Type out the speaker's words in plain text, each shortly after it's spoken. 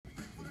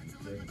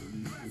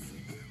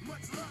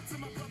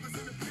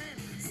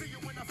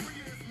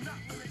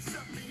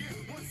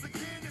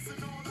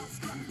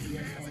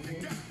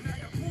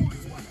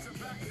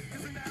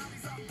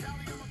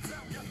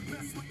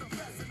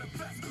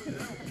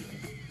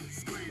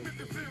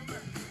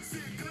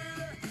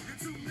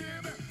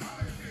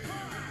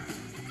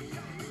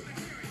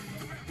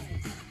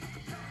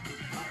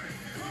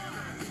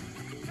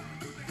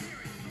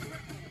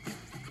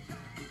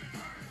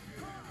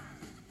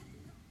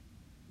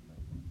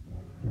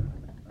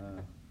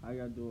How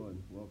y'all doing?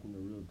 Welcome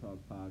to Real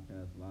Talk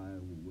Podcast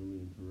Live with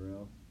Willie and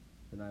Terrell.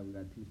 Tonight we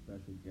got two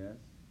special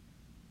guests,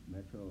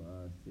 Metro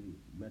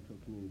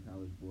Community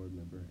College Board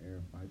member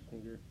Aaron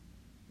Feistinger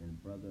and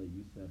brother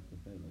Yusef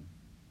Kafela.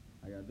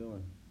 How y'all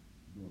doing?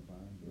 Doing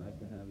fine. Nice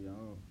to have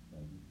y'all on.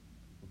 Thank you.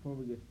 Before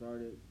we get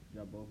started, could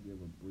y'all both give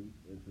a brief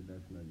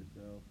introduction of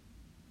yourselves?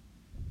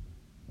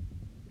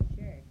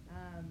 Sure.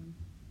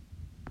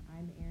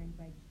 I'm Aaron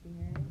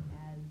Feistinger.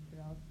 As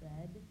Terrell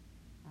said,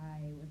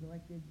 I was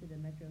elected to the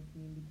Metro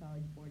Community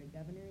College Board of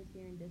Governors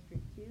here in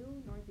District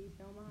 2, Northeast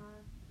Omaha,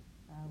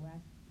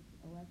 last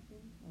election.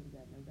 What was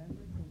that,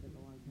 November? Seems like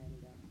a long time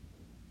ago.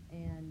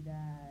 And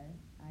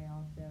I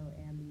also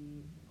am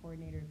the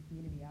coordinator of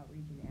community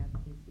outreach and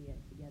advocacy at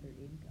Together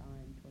Inc.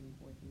 on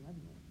 24th and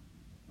Leavenworth.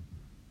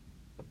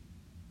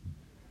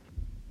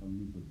 I'm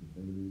Yusef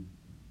Kafela,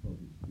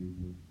 public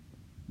speaker,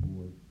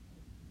 poet,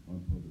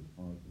 unpublished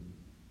author,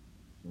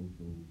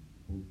 social,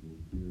 cultural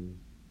theorist.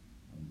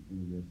 I'm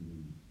interested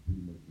in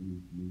pretty much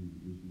any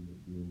community issue that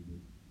deals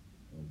with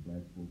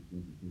black folks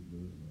in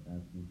particular,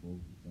 African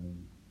folks, the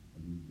same.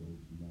 I use those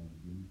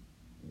synonymously,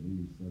 and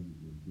any subject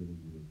that's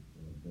dealing with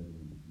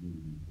bettering the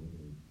community,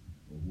 whether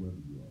or whoever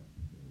you are.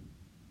 So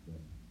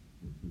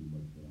that's pretty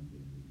much what I'm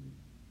dealing with.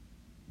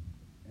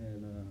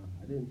 And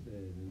I didn't say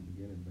it in the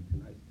beginning, but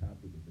tonight's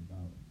topic is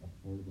about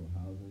affordable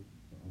housing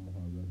for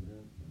Omaha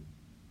residents and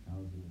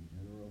housing in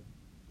general,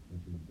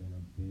 which has been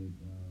a big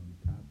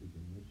topic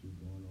and issue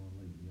going on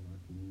lately in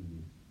our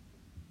communities.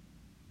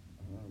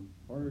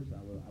 First,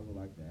 I would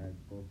like to ask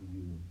both of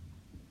you,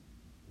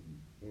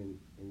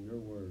 in your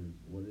words,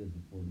 what is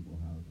affordable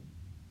housing?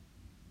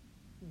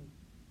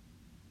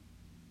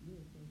 You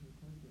were saying some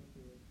cultural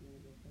theorists. You want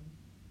to go first?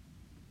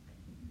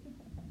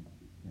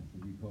 Yeah, so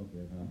you caught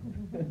that, huh?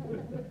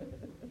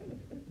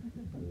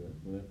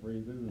 So that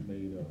phrase isn't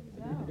made up.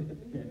 No,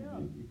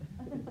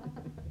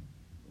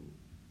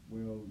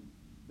 Well,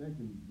 that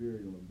can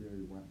vary on a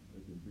very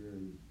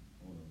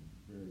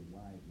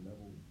wide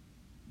level,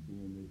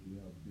 being that you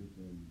have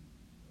different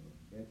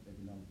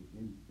economic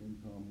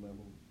income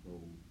levels.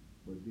 So,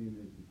 but then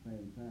at the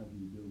same time,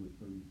 when you're dealing with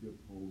certain zip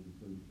codes and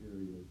certain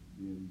areas,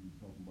 then you're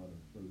talking about a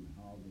certain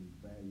housing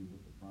value,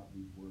 what the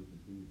property's worth,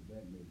 and things of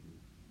that nature.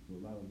 So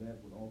a lot of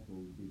that would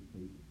also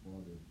dictate as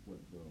far as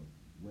what the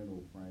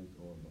rental price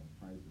or the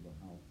price of a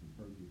house to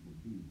purchase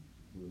would be.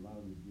 So a lot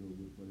of it deals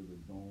with whatever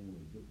zone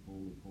or zip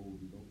code or code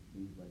and those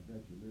things like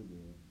that you live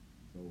in.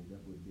 So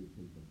that would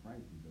dictate the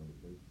prices of it.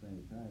 But at the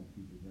same time,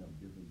 people have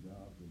different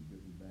jobs and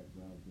different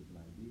backgrounds,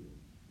 different ideas.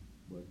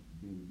 But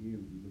then again,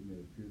 if you're looking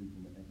at it purely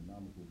from an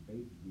economical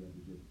basis, we have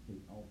to just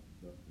take off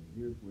stuff. And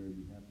here's where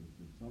you have to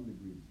some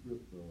degree,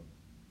 strip the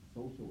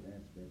social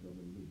aspect of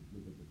it and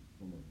look at it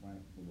from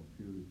a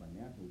purely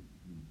financial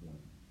viewpoint.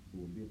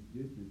 So in this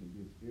district, in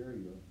this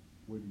area,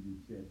 where do you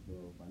set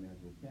the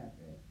financial cap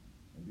at?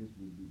 And this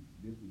would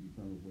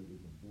determine what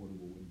is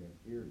affordable in that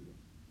area.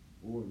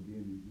 Or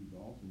then you can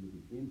also look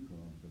at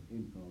income, because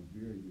incomes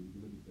vary. You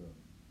can look at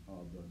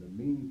the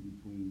means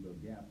between the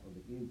gap of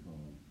the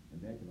income,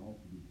 and that can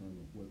also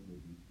determine what the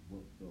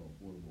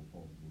affordable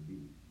cost will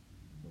be.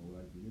 So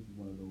like this is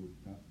one of those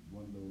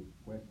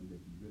questions that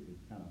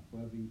it's kind of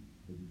fuzzy,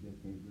 that you just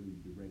can't really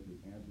directly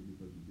answer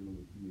because you're dealing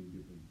with too many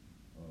different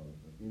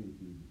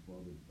entities as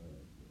far as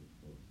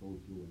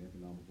social and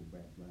economical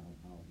background,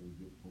 housing,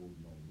 zip codes,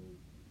 and all of those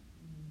things.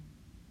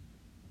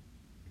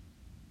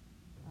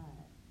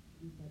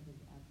 Yusef is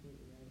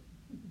absolutely right.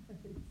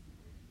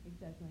 It's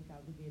exceptionally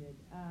complicated.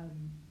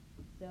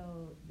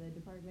 So the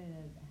Department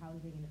of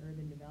Housing and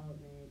Urban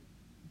Development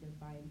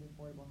defines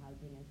affordable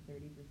housing as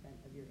 30%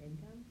 of your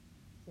income.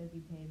 So if you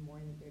pay more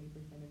than 30%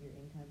 of your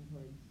income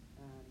towards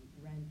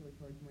rent or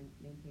towards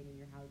maintaining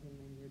your housing,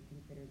 then you're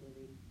considered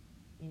living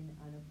in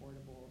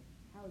unaffordable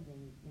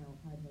housing. Now,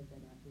 HUD has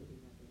done absolutely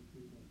nothing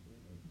to make sure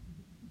that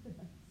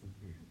that's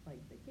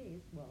like the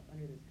case, well,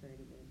 under this current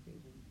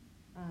administration.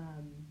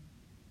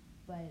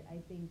 But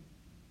I think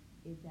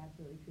it's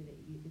absolutely true that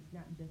it's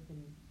not just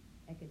an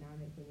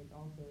economic thing, it's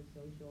also a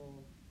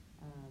social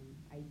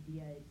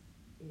idea.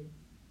 It's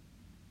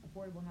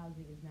affordable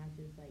housing is not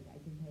just like I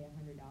can pay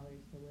 $100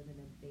 to live in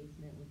a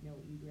basement with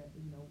no egress,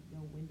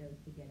 no windows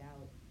to get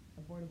out.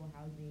 Affordable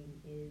housing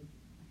is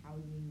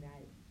housing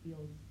that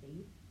feels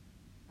safe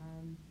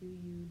to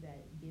you,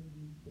 that gives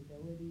you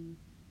stability,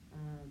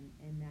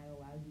 and that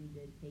allows you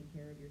to take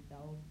care of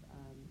yourself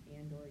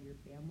and or your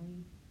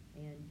family,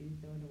 and do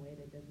so in a way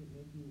that doesn't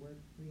make you work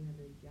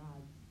 300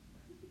 jobs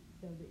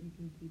so that you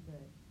can keep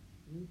a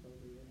roof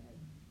over your head.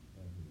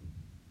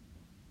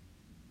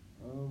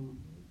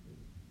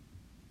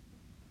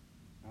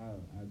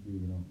 agree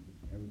with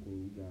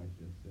everything you guys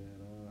just said.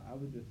 I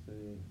would just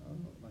say,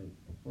 like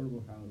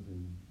affordable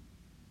housing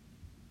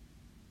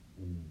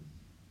is,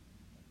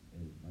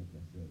 like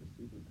I said, it's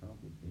super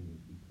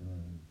complicated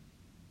because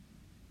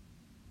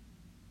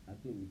I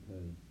think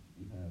because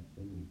you have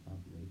so many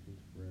populations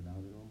spread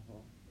out in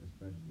Omaha,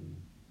 especially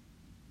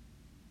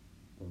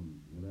from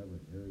whatever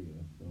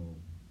area. So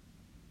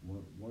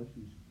once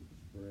you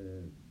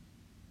spread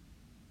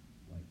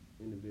like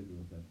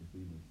individuals that's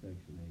receiving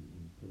Section 8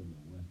 and you put them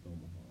in West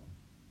Omaha,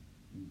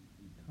 you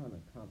kind of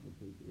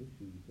complicate the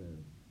issue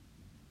because,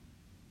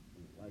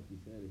 like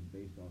you said, it's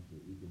based off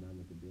your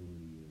economic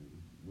ability and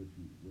what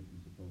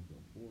you're supposed to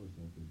afford.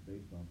 So if it's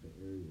based off the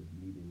area's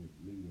median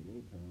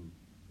income,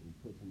 and you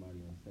put somebody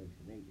on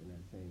Section 8 in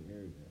that same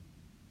area,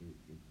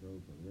 it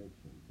throws a wrench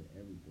into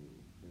everything.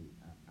 And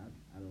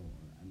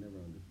I never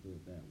understood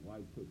that.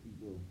 Why put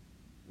people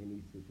in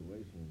these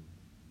situations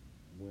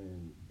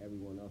when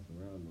everyone else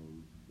around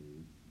them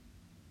is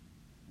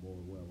more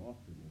well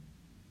off than them?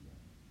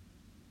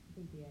 I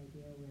think the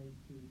idea was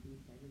to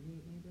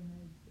desegregate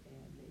neighborhoods,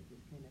 and they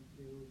just kind of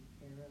threw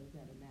arrows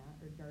at a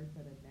map, or darts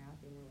at a map,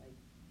 and were like,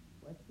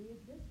 let's see if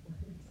this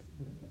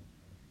works.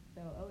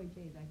 So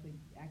OHA is actually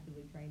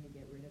actively trying to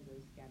get rid of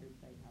those scattered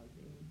site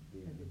housing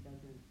because it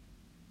doesn't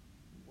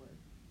work.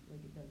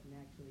 Like, it doesn't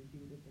actually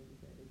do the things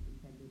that it's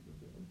intended to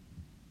do.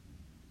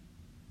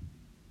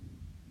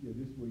 Yeah,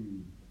 this is where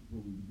we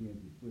begin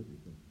to flip it,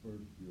 because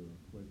first your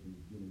question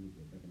is dealing with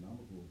the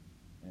economical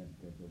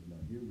aspect of it. Now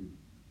here we're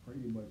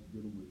pretty much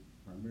dealing with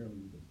primarily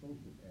with the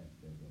social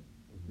aspect of it.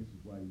 Mm-hmm. This is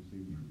why you say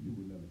you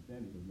wouldn't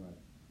understand it, because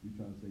you're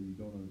trying to say you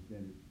don't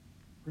understand it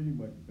pretty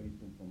much based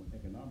from an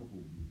economical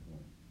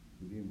viewpoint.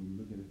 So then when you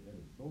look at it at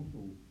a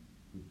social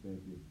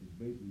perspective, it's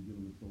basically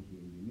dealing with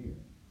social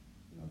engineering.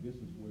 Now this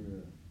is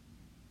where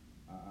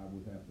I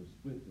would have to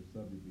split the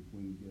subject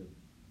between just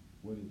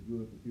what is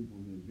good for people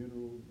in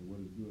general and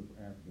what is good for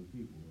African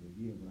people. And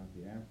again, when I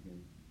say African,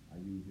 I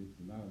use it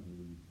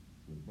synonymously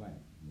with black.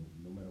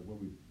 No matter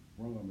where we're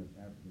from as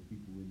African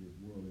people in this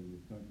world and in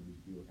this country, we're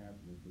still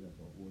Africans, because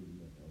that's our origin,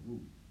 that's our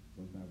root.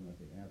 Sometimes when I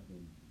say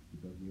African,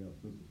 because we have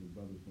sisters and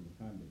brothers from the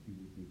continent,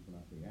 people think when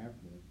I say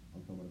African,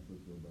 I'm talking about a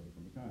sister or brother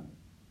from the continent.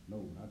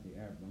 No, when I say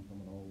African, I'm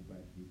talking about all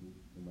black people,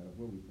 no matter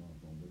where we come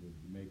from, whether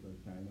it's Jamaica,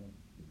 China,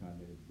 the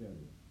continent, etc.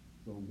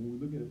 So when we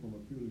look at it from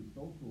a purely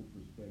social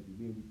perspective,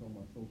 then we're talking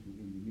about social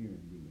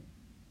engineering then.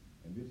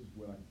 And this is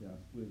where, like I said,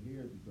 I split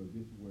hairs, because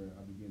this is where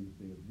I begin to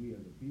say, as we as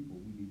a people,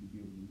 we need to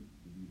be able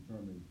to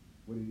determine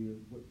what it is,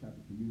 what type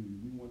of community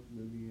we want to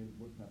live in,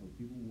 what type of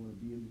people we want to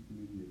be in this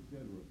community,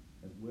 etc.,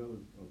 as well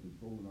as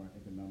controlling our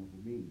economical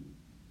means.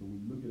 So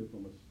when you look at it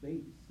from a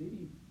city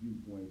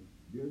viewpoint,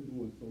 they're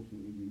doing social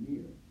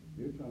engineering.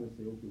 They're trying to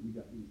say, okay, we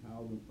got these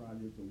housing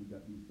projects, or we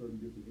got these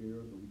certain different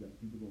areas, or we got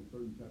people on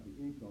certain type of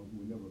incomes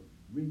who will never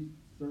reach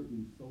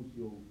certain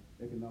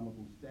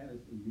socio-economical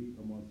status and meet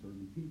among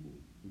certain people.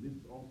 So this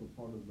is also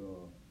part of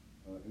the,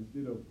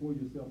 instead of pull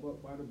yourself up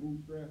by the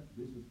bootstrap,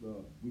 this is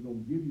we're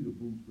going to give you the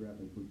bootstrap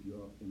and put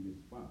you up in this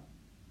spot.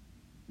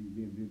 So you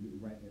then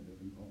right,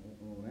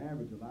 on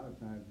average, a lot of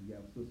times you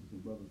have sisters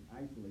and brothers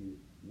isolated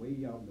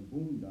way out in the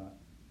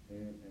boondocks,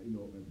 and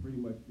and pretty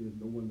much there's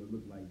no one that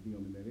look like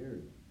them in that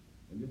area.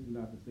 And this is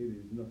not to say that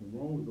there's nothing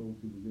wrong with those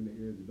people in the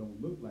area that don't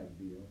look like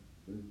them,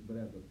 but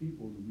as a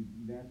people, we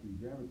naturally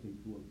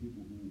gravitate toward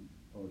people who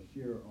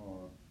share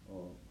our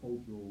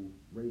cultural,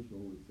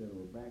 racial, etc.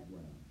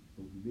 background.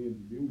 So then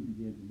we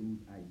begin to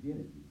lose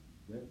identity.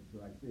 So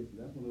like I said, so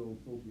that's one of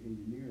those social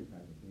engineering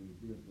type of things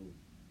there. So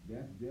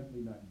that's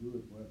definitely not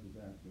good for us as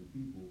African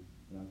people.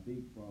 And I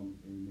think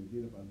and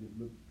then if I just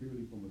look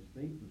purely from a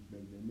state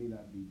perspective, it may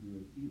not be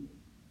good either.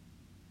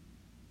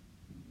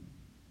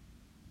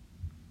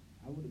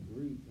 I would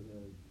agree,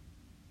 because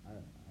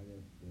I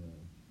guess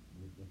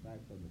the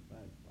facts are the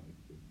facts. Like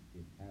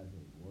it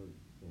hasn't worked.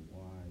 So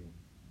why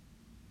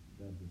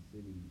does the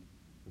city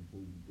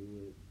continue to do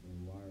it,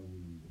 and why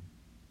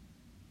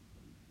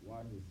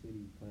is the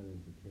city planning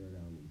to tear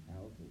down these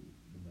housing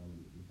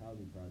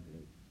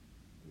projects,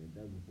 and it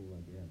doesn't seem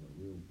like they have a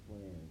real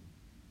plan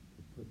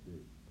to put the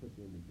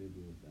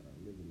individuals that are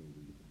living in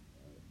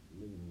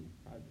these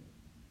projects.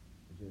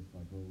 It's just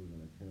like, oh, we're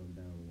gonna tear them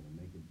down, we're gonna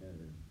make it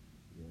better,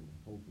 then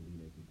hopefully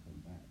they can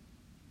come back.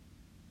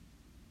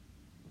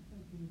 I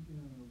think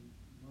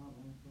Bob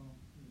Armstrong,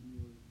 when he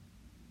was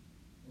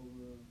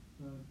over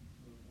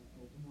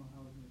Omaha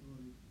Housing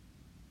Authority,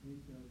 he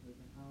said that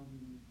the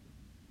housing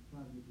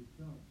project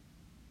itself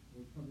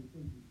was public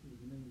safety. It was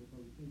the name of the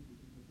public safety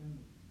for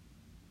families.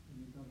 And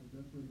they thought the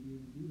best way to be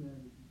able to do that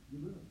is to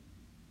get rid of it.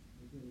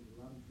 They said there's a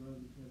lot of drug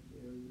infested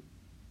areas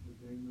where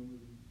gang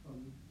members and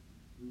others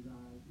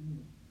reside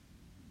in.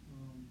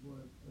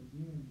 But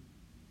again,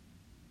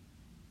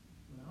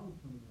 when I was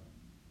coming up,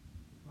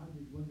 the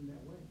project wasn't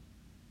that way.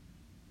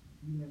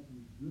 You had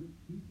some good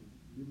people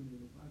living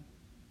in the project.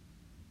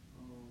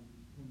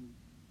 From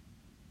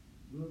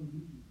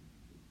well-to-do people,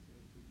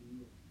 if you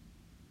will.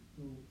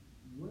 So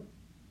what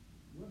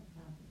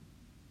happened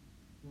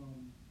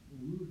from when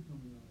we were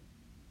coming up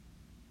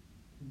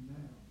to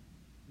now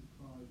to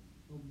cause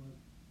so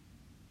much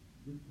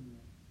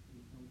disconnect when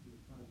it comes to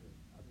the project.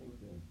 I think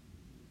so.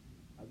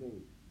 I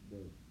think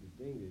the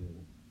thing is,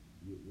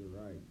 you're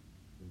right.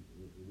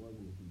 It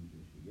wasn't a huge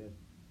issue. Yes,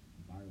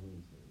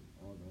 violence and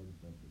all the other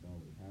stuff is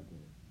always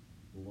happening,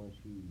 but once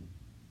you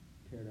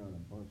tear down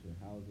a bunch of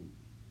housing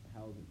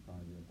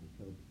projects and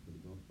tell people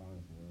to go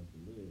find somewhere else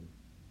to live,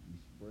 you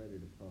spread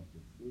it across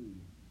the city,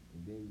 and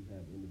then you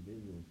have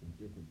individuals from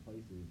different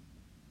places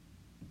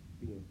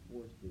being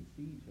forced to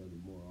see each other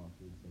more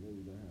often. So then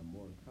you're gonna have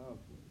more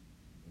conflict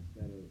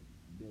instead of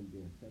them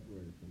being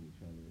separated from each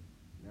other.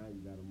 Now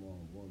you got them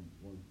all in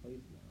one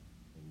place now,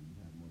 and you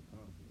have more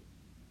conflict.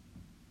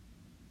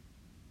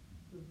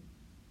 So,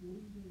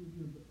 what do you think would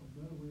be a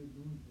better way of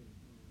doing things?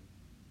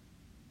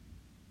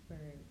 For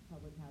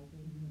public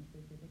housing Yeah.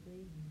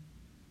 specifically? Mhm.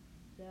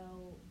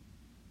 So,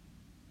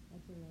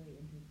 that's a really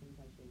interesting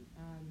question.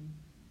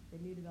 The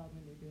new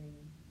development they're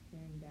doing,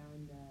 tearing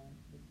down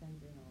the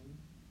Spencer homes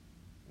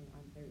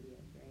on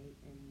 30th, right?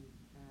 And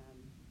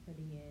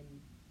putting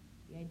in,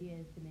 the idea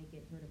is to make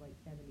it sort of like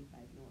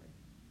 75 North.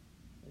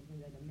 So it's gonna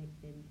be like a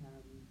mixed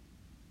income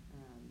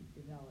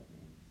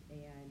development.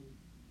 And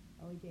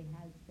OHA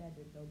has said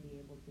that they'll be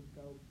able to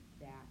go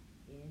back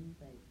in,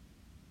 but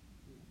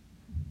you know,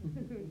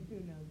 who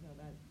knows how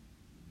that's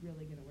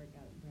really gonna work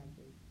out in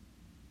practice.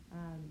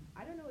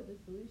 I don't know what the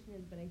solution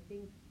is, but I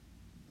think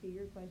to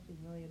your question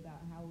really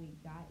about how we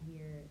got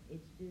here,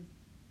 it's just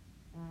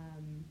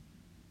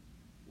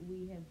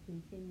we have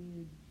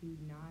continued to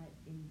not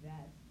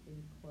invest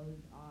in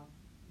closed off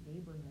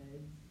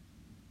neighborhoods,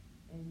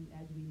 and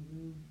as we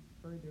move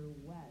further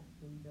west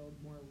and build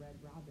more Red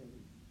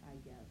Robins, I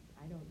guess.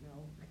 I don't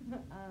know.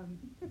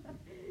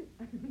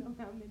 I don't know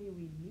how many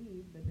we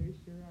need, but there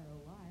sure are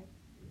a lot.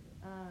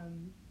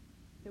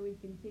 So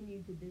we've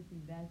continued to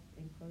disinvest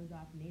and close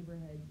off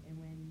neighborhoods, and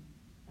when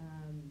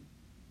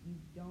you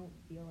don't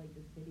feel like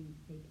the city's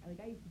like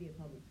I used to be a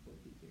public school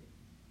teacher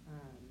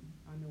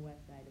on the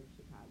west side of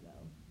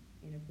Chicago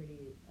in a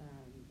pretty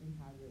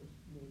impoverished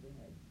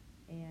neighborhood,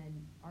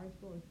 and our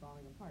school is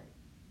falling apart,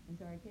 and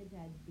so our kids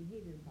had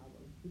behavior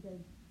problems because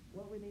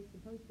what were they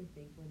supposed to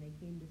think when they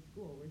came to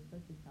school? We're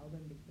supposed to tell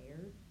them to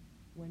care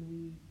when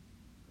we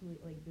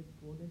like the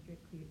school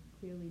district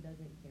clearly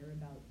doesn't care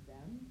about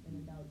them and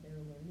about their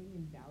learning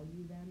and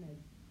value them as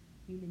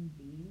human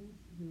beings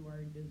who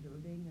are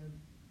deserving of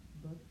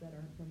books that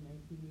aren't from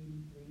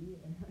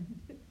 1983 and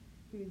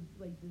who's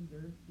like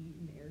deserve heat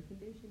and air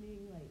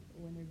conditioning like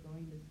when they're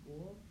going to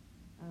school.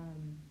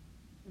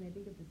 And I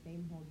think that the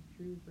same holds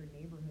true for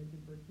neighborhoods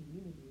and for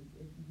communities.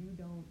 If you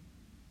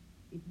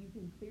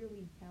can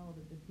clearly tell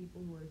that the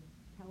people who are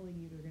telling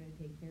you they're going to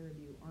take care of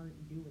you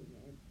aren't doing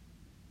it,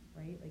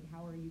 right? Like,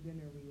 how are you going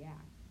to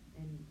react?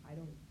 And I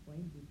don't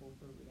blame people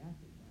for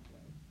reacting that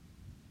way.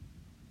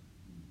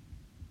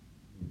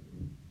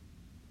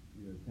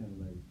 Yeah, it's kind of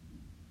like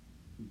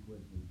two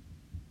questions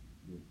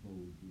that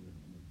posed here.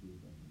 I'm gonna see if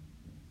I can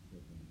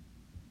touch on a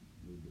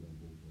little bit on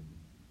both of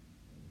them.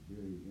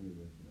 Very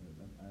interesting.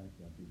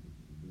 I think this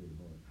is a very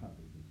hard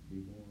topic to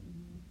speak on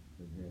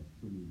because it has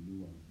too many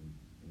nuances,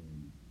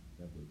 and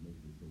that's what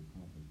makes it so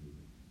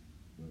complicated.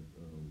 But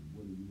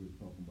what you were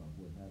talking about,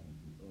 what happened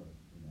to us,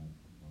 and I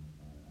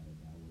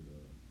would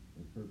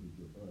interpret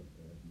your us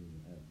as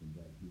meaning African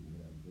black people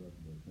would have us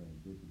the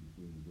transition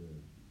between where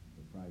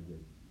the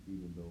project,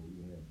 even though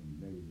we had some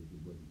negatives,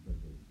 it wasn't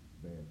such a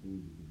bad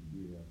thing because we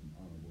did have some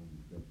honorable and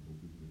respectable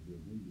people that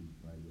lived in these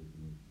projects,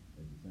 and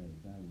at the same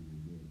time we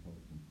were being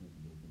taught some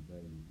principles and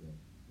values that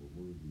were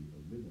worthy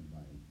of living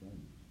by and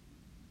standards.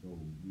 So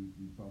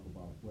we talk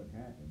about what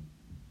happened.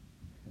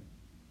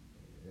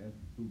 That's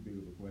too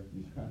big of a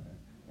question to try to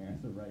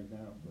answer right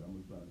now, but I'm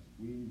gonna try to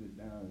squeeze it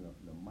down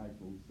in a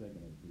microsecond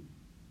or two.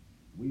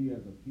 We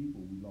as a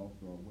people, we lost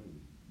our way.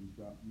 We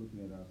stopped looking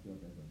at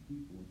ourselves as a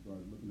people and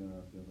started looking at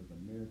ourselves as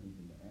Americans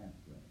in the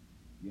abstract.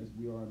 Yes,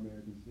 we are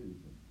American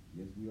citizens.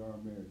 Yes, we are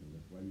American.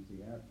 That's why you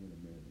say African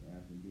American.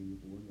 African being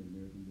your origin,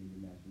 American being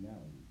your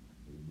nationality.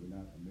 We're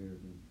not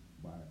Americans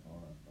by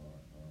our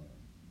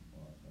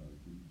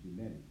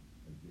genetic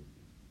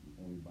existence.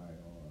 Only by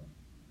our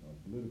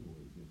political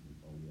existence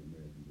are we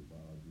American, but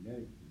by our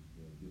genetic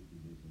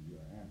disposition, we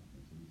are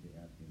African. So we say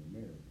African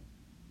American.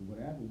 So what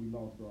happened? We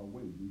lost our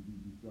way. We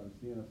started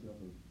seeing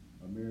ourselves as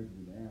Americans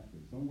in the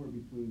abstract. Somewhere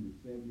between the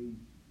 70s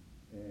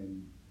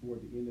and toward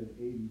the end of the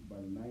 80s,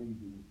 by the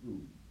 90s, it was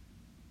through.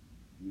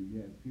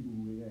 You had people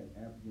who had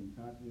African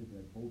consciousness,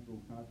 had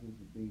cultural consciousness,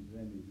 and things of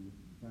that nature. This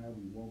is the time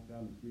when you walk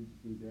down the streets,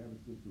 you see the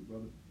sister,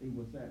 brother. Hey,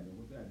 what's that, man?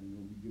 What's that? You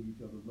know, we give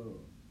each other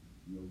love.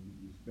 You know,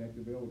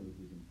 respect of elders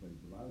is in place.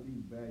 A lot of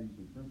these values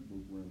and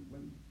principles were in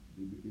place.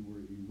 They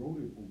were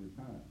eroded over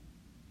time.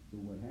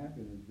 So what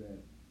happened is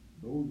that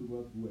those of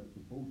us who are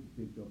supposed to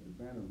pick up the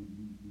banner,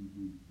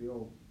 we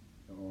felt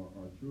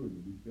our children,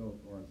 we felt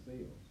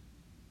ourselves.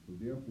 So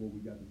therefore,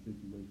 we got the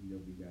situation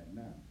that we got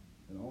now.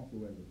 And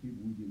also, as a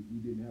people, we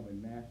didn't have a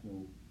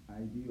national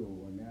ideal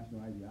or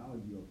national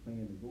ideology or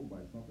plan to go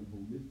by, something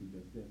holistic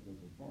that sets us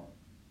apart.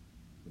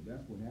 So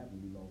that's what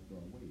happened. We lost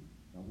our way.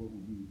 Now, what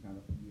would be you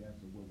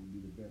asked us what would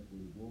be the best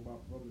way to go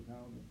about public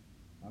housing?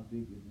 I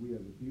think if we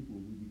as a people,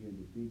 we begin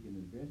to think and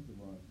invest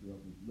of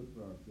ourselves and look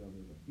at ourselves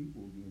as a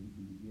people again, we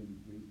can begin to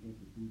create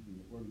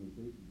institutions and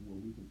organizations where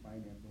we can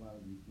finance a lot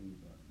of these things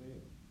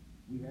ourselves.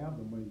 We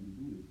have the money to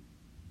do this.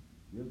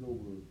 There's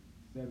over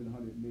 $700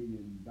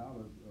 million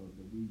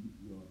that we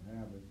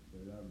have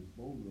at our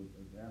disposal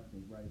as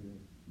Africans right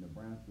here in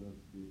Nebraska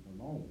state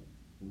alone.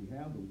 So we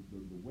have the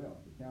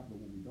wealth, the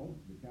capital.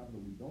 The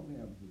capital we don't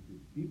have is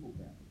the people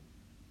capital.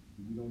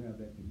 See, we don't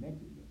have that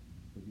connectedness.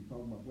 Because you're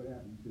talking about what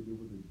happened. You said there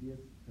was a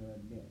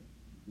disconnect.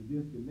 The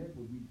disconnect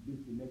was we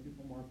disconnected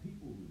from our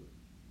peoplehood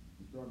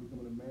and started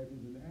becoming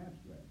imagined in the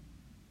abstract.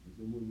 And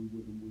so when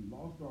we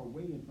lost our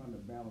way in trying to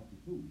balance the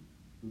two.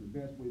 So the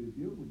best way to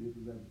deal with this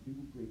is as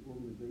people create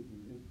organizations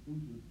and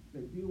institutions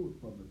that deal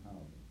with public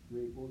housing,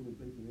 create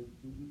organizations and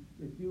institutions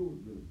that deal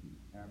with realty,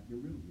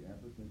 African realty,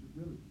 Afrocentric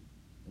realty.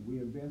 And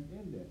we invest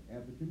in that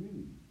as a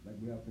community. Like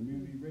we have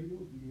community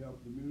radios, we have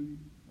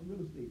community real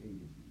estate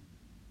agencies.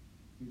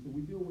 See, so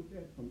we deal with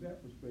that from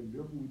that perspective.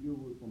 Therefore, we deal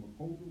with it from a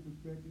cultural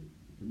perspective,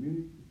 a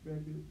community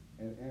perspective,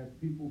 and as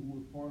people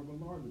who are part of a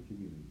larger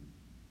community.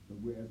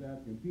 Because we're, as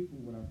African people,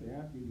 when I say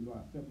African,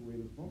 I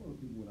separate us from other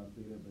people when I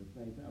say that, but at the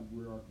same time,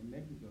 we are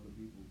connected to other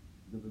people.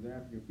 Because as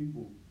African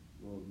people,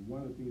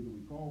 one of the things that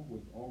we call for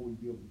is to always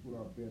be able to put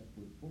our best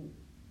foot forward.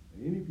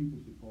 And any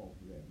people should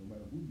call for that, no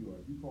matter who you are.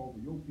 If you call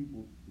for your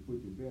people to put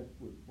your best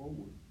foot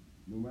forward,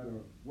 no matter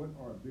what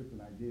our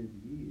different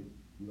identity is,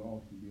 we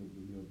all should be able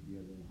to live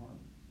together in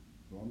harmony.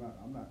 So when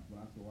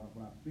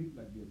I speak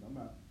like this, I'm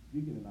not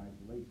speaking in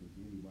isolation to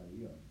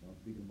anybody else. I'm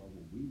speaking about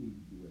what we need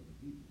to do as a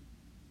people.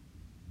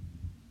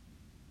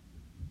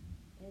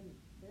 And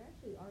there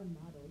actually are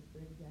models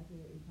for exactly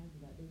what you're talking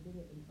about. They did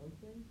it in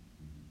Oakland,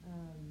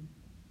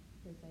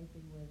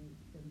 precisely when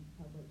some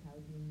public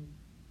housing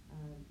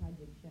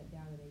projects shut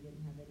down and they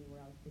didn't have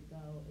anywhere else to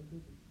go. A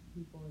group of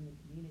people in the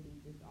community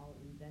just all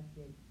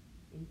invested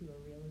into a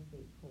real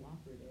estate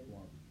cooperative.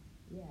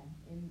 Yeah,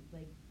 and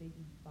like they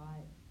just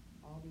bought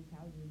all these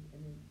houses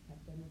and then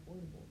kept them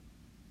affordable.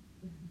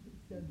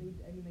 So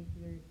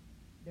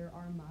there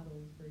are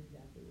models for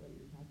exactly what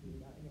you're talking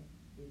about, and it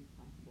is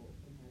possible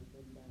and has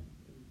been done.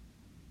 And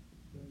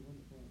it's really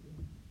wonderful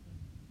idea.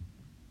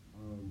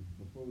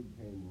 Before we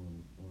came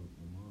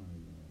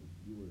online,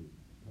 you were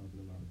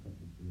talking about a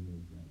couple of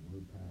bills that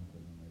were passed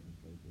in the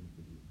legislature.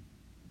 Could you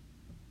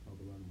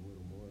talk about them a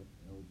little more?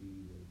 LB,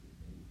 what is it,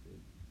 86?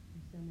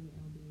 There's so many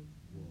LBs.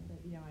 Yeah. But,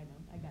 I know.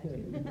 I got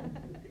you.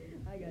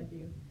 I got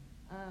you.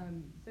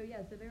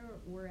 So there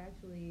were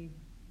actually,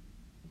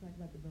 we'll talk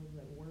about the bills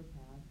that were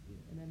passed,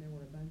 and then there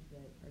were a bunch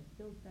that are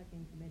still stuck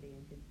in committee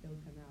and could still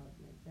come out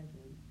next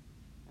session.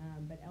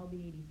 But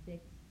LB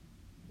 86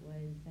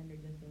 was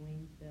Senator Justin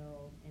Wayne's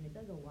bill, and it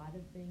does a lot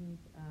of things,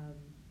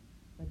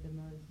 but the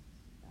most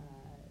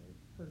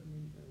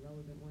pertinent or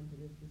relevant one to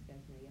this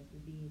discussion, I guess,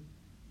 would be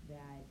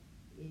that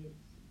it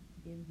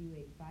gives you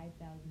a $5,000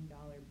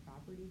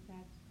 property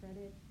tax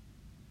credit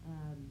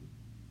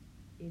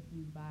if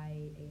you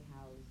buy a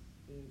house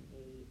in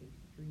a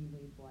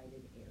extremely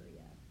blighted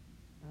area.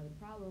 Now the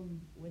problem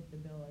with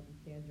the bill as it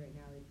stands right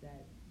now is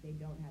that they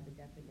don't have a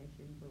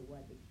definition for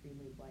what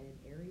extremely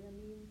blighted area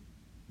means.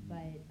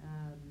 But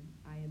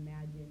I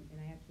imagine, and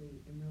I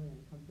actually am really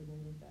uncomfortable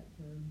with that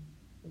term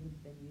because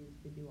it's been used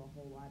to do a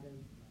whole lot of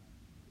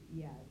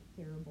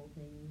terrible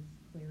things,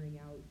 clearing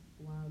out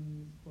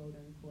slums, quote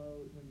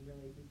unquote, when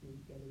really it just means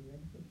getting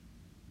rid of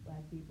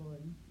black people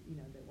and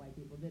that white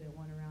people didn't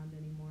want around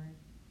anymore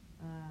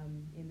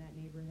in that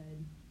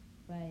neighborhood.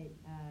 But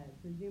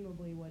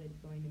presumably what it's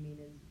going to mean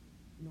is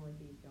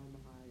Northeast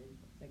Omaha and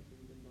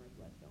sections of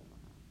Northwest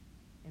Omaha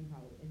and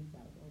probably in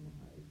South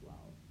Omaha as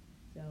well.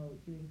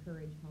 So to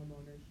encourage home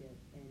ownership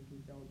and to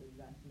build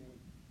investment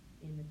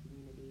in the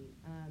community.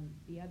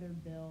 The other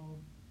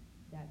bill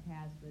that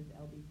passed was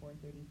LB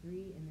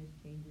 433, and this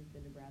changes the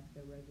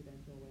Nebraska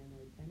residential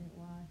landlord tenant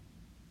law.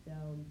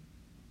 So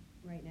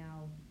right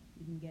now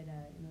you can get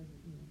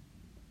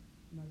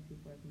most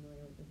people are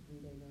familiar with the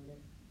 3-day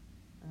notice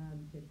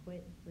to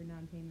quit for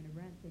non-payment of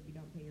rent. So if you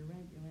don't pay your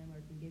rent, your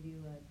landlord can give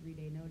you a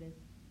 3-day notice.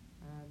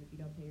 If you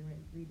don't pay your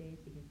rent in 3 days,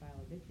 he can file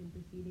eviction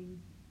proceedings.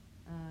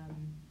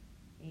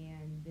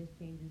 And this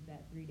changes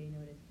that 3-day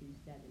notice to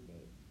 7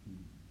 days.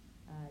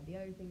 The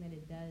other thing that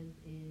it does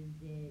is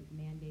it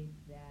mandates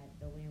that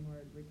the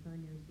landlord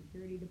return your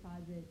security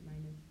deposit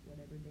minus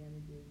whatever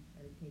damages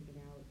are taken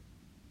out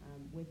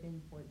within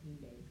 14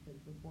 days, because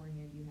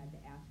beforehand you had to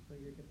ask for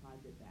your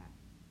deposit back.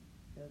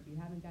 So if you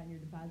haven't gotten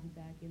your deposit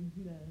back in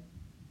the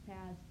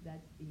past,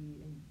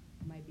 and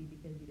might be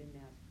because you didn't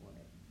ask for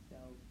it.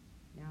 So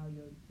now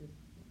the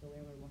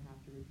landlord will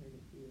have to return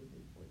it to you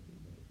within 14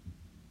 days.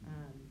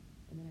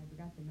 And then I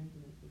forgot to mention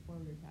this before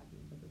we were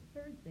talking, but the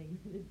third thing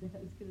that it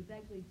does, because it's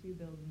actually 2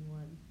 bills in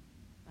one,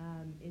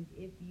 is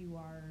if you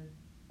are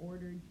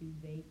ordered to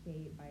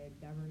vacate by a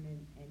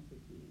government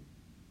entity.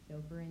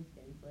 So for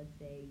instance, let's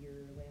say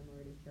your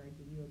landlord is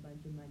charging you a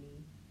bunch of money,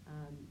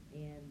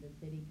 and the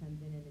city comes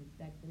in and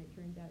inspects, and it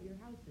turns out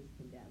your house is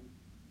condemned.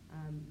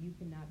 You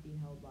cannot be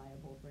held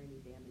liable for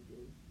any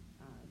damages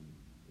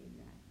in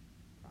that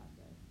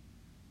process.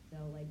 So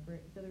So like,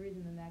 so the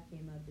reason that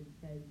came up is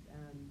because,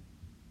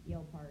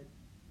 Yale Park,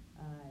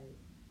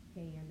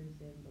 Kay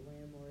Anderson, the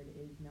landlord,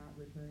 is not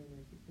returning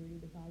their security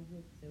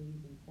deposits, so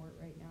he's in court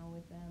right now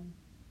with them.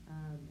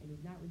 And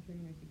he's not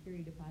returning their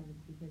security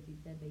deposits because he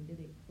said they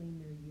didn't clean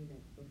their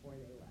units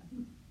before they left.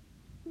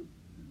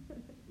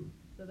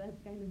 So that's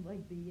kind of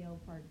like the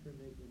Yale Park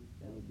provision,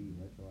 so. Will it be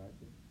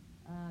retroactive?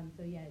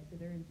 So yeah, so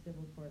they're in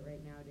civil court right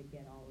now to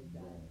get all of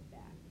that Right.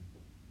 back.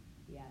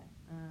 Yeah,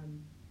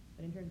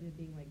 but in terms of it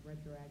being like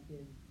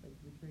retroactive, like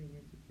returning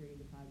your security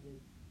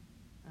deposits,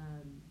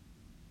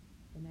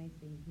 the nice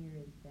thing here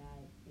is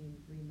that in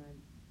 3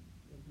 months,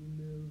 if you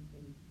move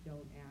and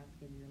don't ask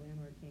and your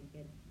landlord can't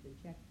get the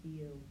check to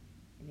you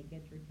and it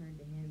gets returned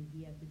to him,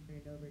 he has to turn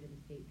it over to the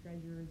state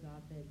treasurer's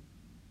office,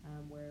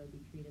 where it'll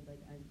be treated like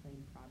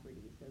unclaimed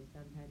property. So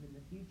sometime in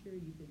the future,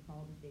 you could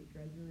call the state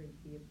treasurer and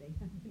see if they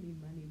have any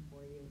money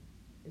for you,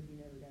 because you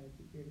never got a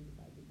security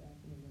deposit back,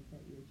 and then they'll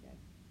cut you a check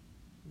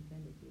and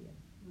send it to you.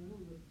 Now,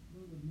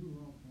 there was a new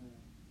law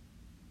passed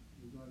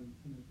regarding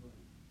tenants'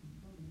 rights. Can you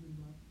talk a little bit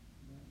about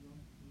that law?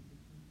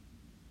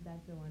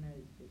 That's the one I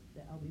was just,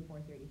 the LB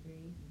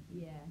 433,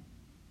 yeah.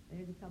 And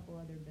there's a couple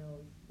other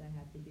bills that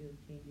have to do with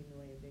changing the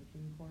way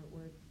eviction court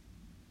works,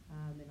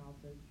 and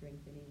also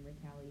strengthening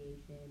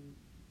retaliation,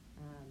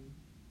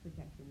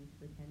 protections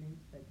for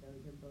tenants, but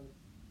those are both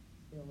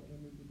still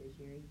in the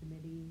Judiciary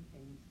Committee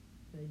and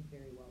could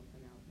very well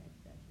come out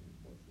next session.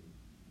 We'll see.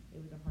 It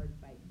was a hard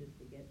fight just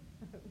to get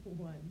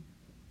one,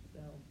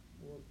 so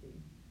we'll see.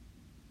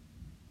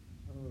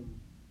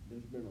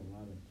 There's been a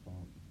lot of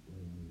talk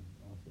lately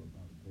also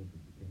about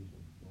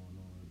gentrification going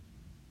on.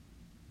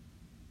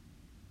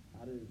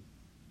 How does,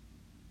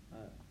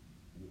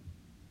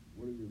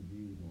 what are your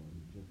views on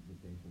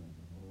gentrification as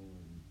a whole,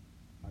 and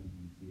how do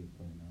you see it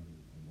playing out in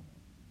Omaha?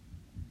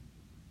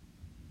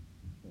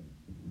 Okay,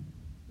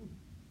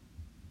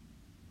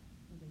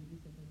 you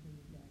just said that from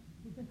his dad.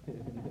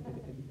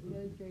 You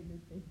gotta straighten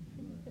his face.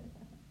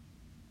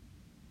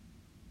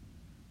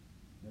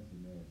 That's a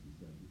nasty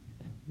subject.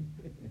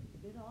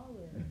 It all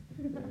is.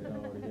 It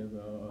all is, it's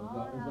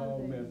all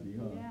housing. messy,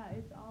 huh? Yeah,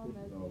 it's all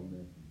messy. It's all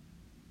messy.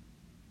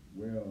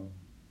 Well,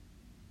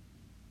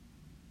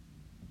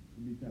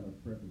 let me kind of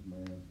preface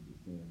my answer with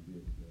saying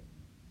this, that,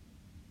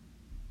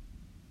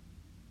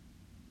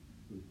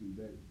 so see,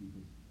 because,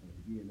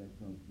 again, that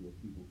comes to a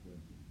people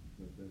question,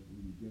 because that's who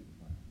you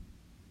gentrify.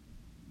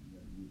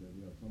 You got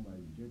to have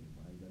somebody to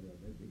gentrify, they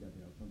got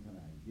to have some kind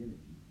of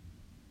identity.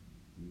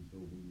 See,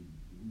 so who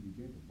you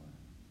gentrify,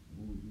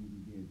 who is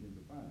usually being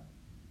gentrified,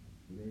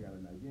 so they got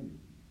an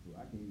identity. So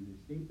I can't even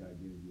escape the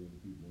identity of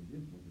the people in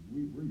this one, because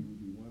we're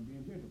usually the one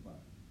being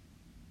gentrified.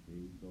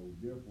 See, so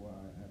therefore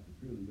I have to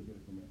clearly look at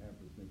it from an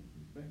Afrocentric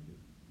perspective.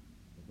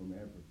 And from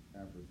an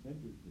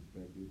Afrocentric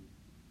perspective,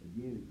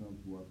 again, it comes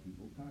to our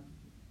people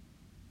consciousness.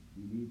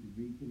 We need to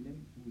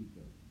reconnect to each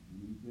other. We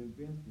need to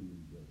invest in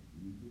each other.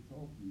 We need to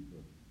talk to each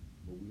other.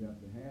 What we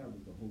have to have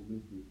is a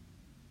holistic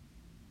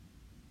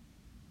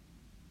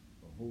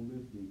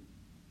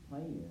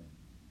plan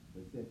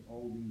that sets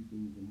all these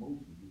things in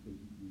motion, because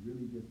you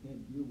really just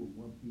can't deal with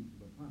one piece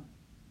of the pie.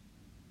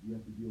 You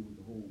have to deal with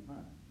the whole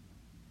pie.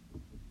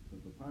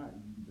 Because the pie,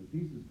 the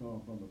pieces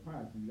come from the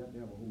pie, so you got to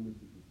have a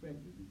holistic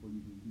perspective before you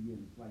can begin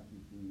to slice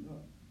this thing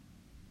up.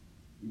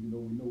 Even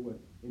though we know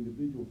what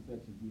individual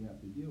sections we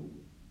have to deal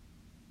with.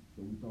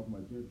 So we talk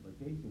about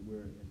gentrification,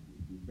 where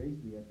we're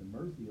basically at the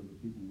mercy of the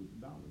people with the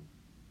dollars.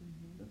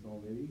 Mm-hmm. That's all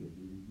that is.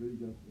 It really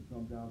just, it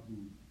comes down to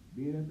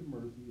being at the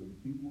mercy of the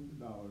people with the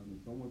dollars, and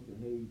someone said,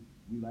 hey,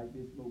 we like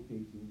this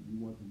location, we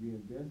want to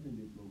reinvest in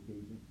this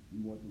location, we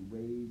want to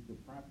raise the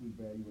property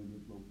value in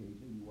this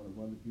location, we want to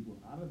run the people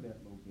out of that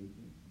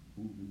location,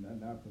 who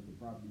now because the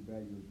property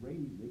value is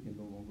raised, they can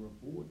no longer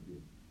afford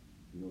this.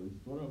 You know, it's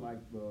sort of like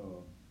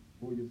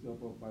pull yourself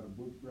up by the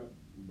bootstrap,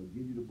 but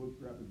give you the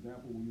bootstrap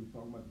example when you were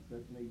talking about the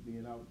Section 8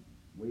 being out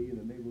way in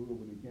the neighborhood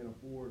where they can't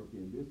afford.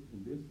 Okay, in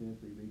this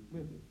sense, they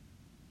flip it.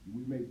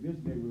 We make this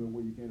neighborhood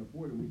where you can't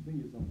afford it, and we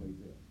send you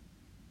someplace else.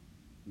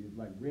 It's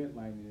like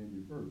redlining in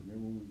reverse.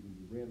 Remember when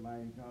the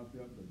redlining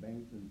concept, the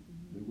banks and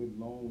they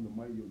wouldn't loan the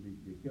money,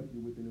 they kept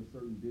you within a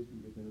certain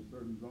district, within a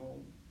certain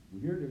zone.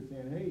 Well, here they're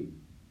saying, hey,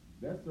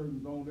 that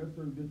certain zone, that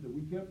certain district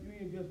we kept you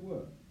in, guess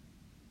what?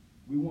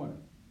 We want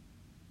it.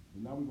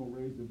 And now we're going to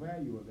raise the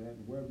value of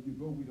that, and wherever you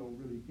go, we don't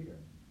really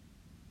care.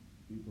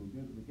 See, so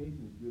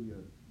gentrification is really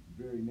a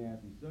very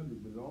nasty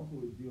subject, but it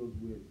also deals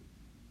with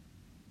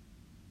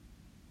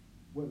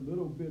what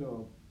little bit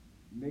of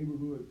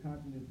neighborhood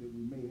consciousness that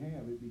we may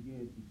have, it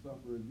begins to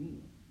suffer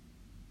again.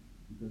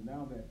 Because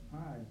now that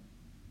pie,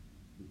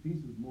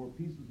 more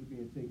pieces are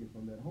being taken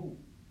from that whole.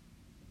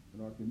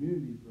 And our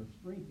communities are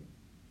shrinking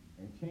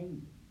and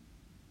changing.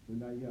 So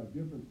now you have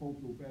different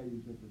cultural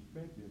values and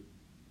perspectives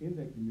in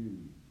that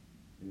community.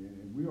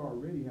 And we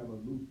already have a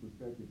loose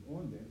perspective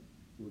on that.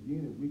 So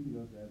again, it weakens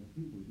us as a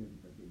people,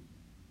 gentrification.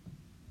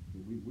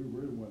 So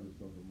we're the ones that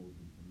suffer most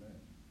from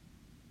that.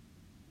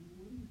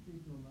 What do you say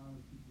to a lot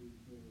of people who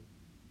say,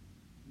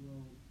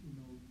 well, you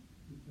know,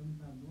 the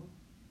 75 North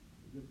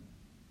is different.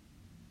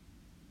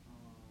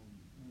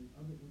 And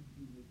other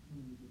entities are coming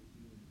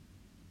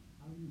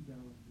do you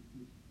balance the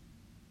two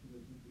so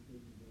that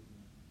gentrification doesn't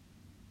happen?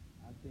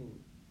 I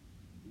think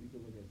you can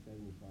look at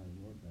 75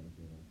 North as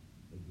an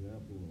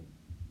example of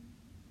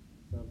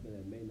something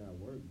that may not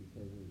work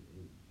because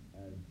it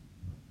as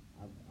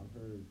I've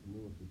heard from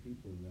numerous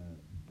people that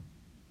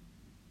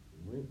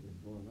rent is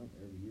going up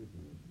every year for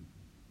most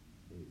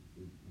people.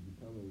 It's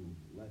becoming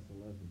less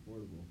and less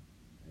affordable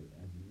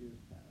as the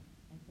years pass.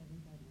 At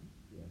 75 months?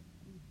 Yes.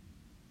 Mm.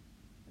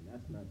 And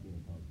that's not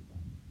being talked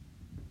about.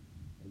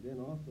 And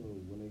then also,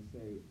 when they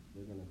say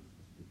they're going to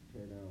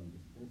tear down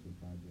dispensary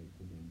projects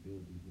and then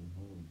build these new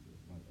homes,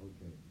 it's like,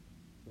 okay,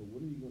 so what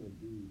are you going to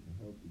do to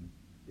help the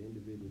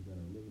individuals that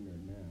are living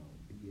there now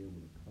be able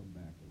to come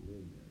back and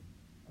live there?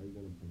 Are you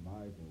going to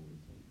provide them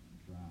with some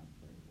job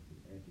training,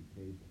 some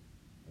education?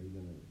 Are you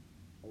going to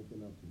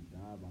open up some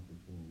job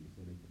opportunities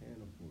so they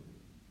can afford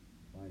it?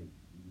 Like,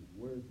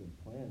 where's the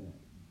plan at?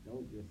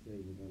 Don't just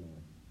say we're going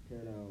to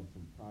tear down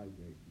some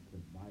projects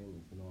because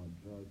violence and all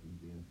drugs is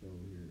being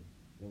sold here.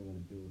 Then we're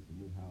going to build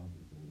some new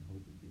houses and we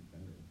hope it get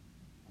better.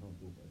 I don't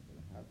think that's going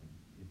to happen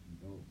if you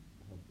don't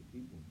help the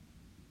people.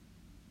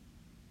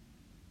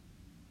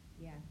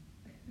 Yeah.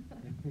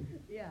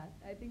 Yeah,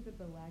 I think that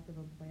the lack of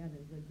a plan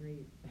is a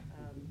great,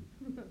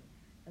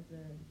 that's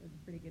a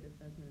pretty good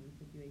assessment of the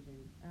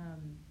situation.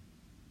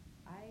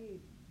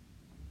 I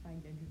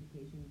find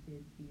gentrification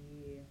to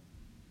be,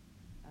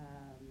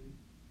 I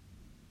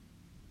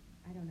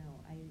don't know,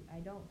 I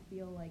don't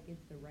feel like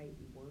it's the right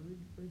word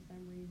for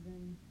some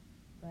reason,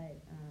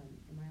 but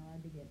am I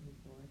allowed to get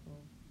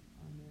historical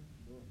on this?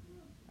 Sure.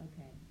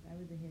 Okay, I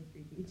was a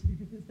history teacher,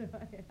 so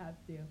I have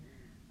to.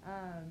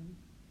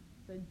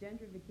 So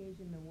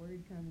gentrification, the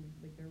word comes,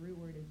 like the root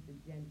word is the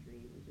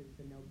gentry, which is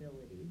the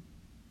nobility.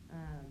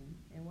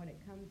 And what it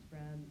comes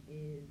from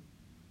is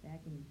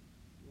back in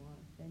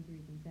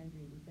centuries and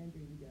centuries and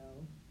centuries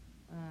ago,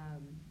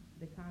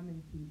 the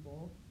common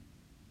people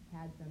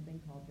had something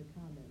called the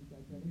commons.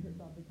 That's why they were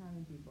called the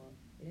common people.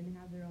 They didn't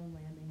have their own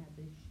land. They had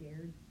this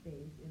shared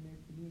space in their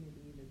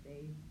community that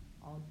they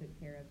all took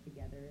care of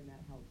together, and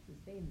that helped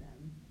sustain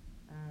them.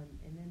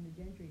 And then the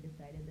gentry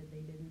decided that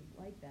they didn't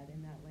like that,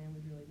 and that land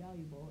was really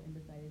valuable, and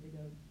decided to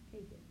go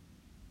take it.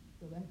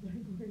 So that's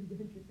like where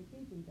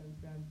gentrification comes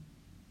from.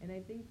 And I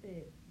think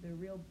that the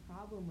real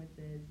problem with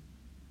this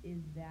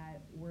is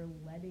that we're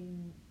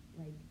letting,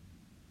 like,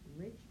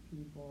 rich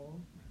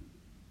people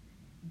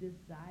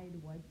decide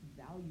what's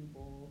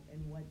valuable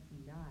and what's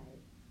not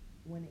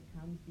when it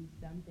comes to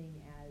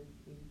something as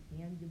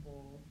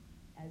intangible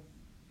as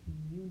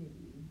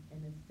community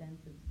and a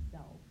sense of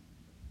self,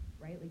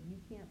 right? Like, you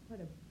can't put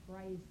a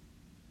price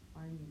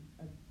on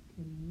a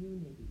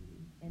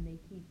community, and they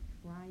keep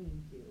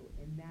trying to,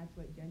 and that's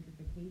what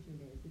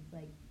gentrification is. It's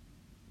like,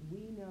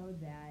 we know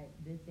that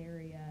this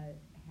area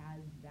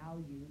has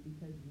value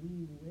because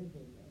we live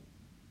in it.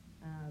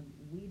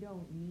 We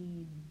don't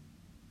need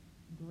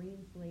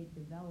green slate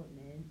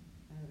development.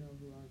 I don't know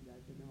who owns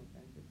that, so no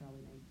offense, they're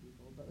probably nice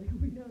people, but like,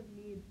 we don't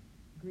need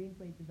green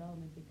slate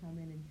development to come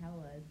in and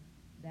tell us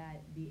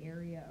that the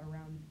area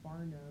around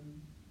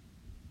Farnham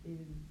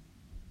is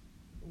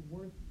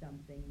worth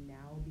something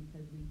now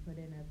because we put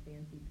in a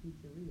fancy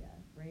pizzeria,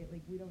 right?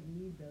 Like, we don't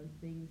need those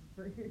things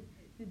for to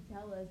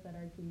tell us that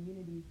our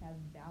communities have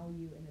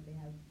value and that they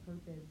have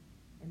purpose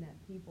and that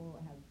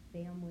people have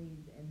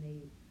families and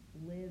they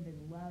live and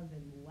love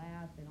and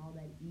laugh and all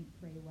that eat,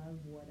 pray, love,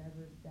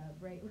 whatever stuff,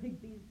 right? Like,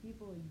 these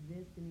people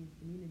exist in these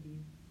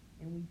communities,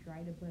 and we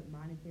try to put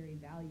monetary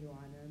value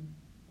on them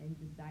and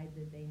decide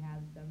that they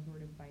have some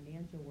sort of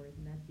financial worth,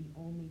 and that's the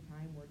only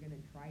time we're going to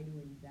try to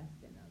invest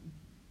in them.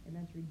 And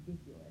that's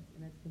ridiculous,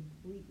 and that's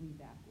completely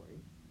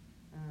backwards.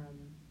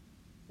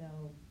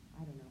 So,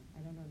 I don't know.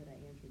 I don't know that I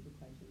answered the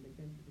question, but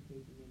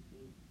gentrification makes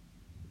me,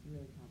 it's a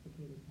really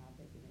complicated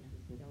topic, and I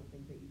just don't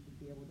think that you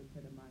should be able to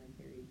put a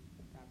monetary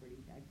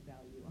property tax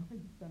value on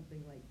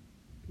something like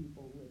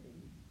people living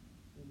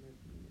in their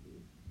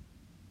communities.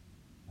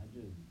 I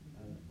just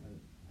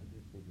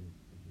think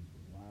it's just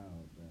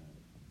wild that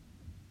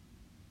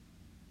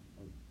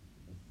a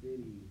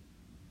city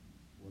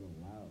would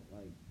allow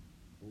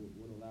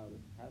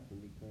this to happen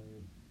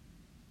because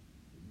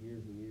for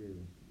years and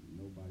years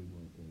nobody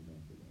wanted to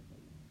invest in that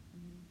kind of house.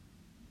 Mm-hmm.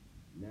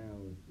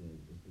 Now it's the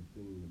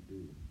thing to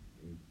do.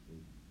 It's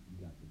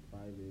you got the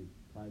private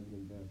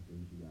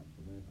investors, you got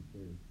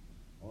philanthropists,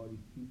 all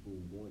these people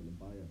wanting to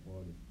buy up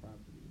all this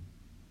property.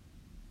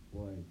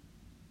 But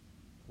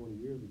 20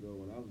 years ago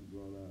when I was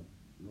growing up,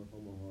 North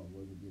Omaha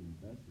wasn't getting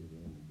invested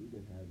in. We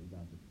didn't have these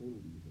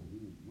opportunities, and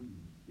we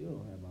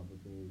still don't have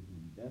opportunities.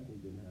 We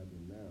definitely didn't have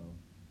them now.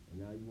 And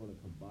now you want to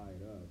come buy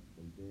it up,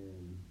 and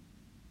then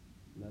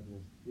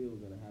nothing's still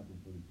going to happen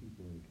for the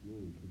people in the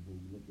community. Because when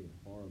you look at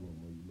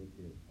Harlem or you look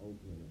at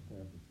Oakland or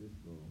San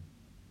Francisco,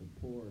 the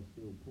poor are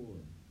still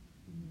poor.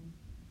 Mm-hmm.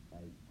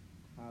 Like,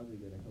 how's it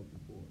going to help the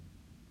poor?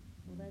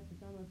 Well,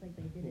 it's almost like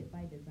they did it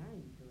by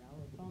design,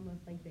 Terrell. It's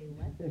almost like they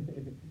left it.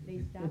 They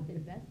stopped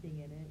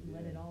investing in it and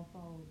let it all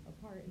fall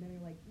apart, and then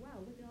they're like,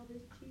 wow, look at all this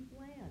cheap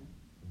land.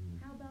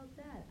 Mm-hmm. How about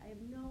that? I have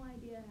no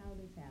idea how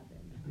this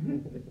happened.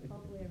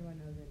 Hopefully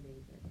everyone knows I'm being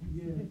sarcastic.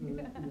 Yeah, so,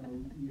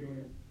 you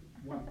know,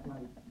 white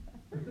flight.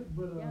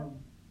 But, Yep.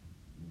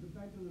 the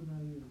fact of the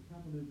matter is,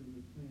 capitalism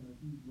is playing a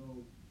huge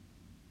role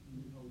in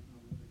this whole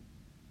conversation.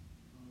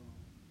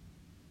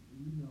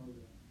 We know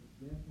that the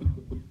best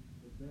money,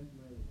 the best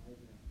way right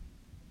now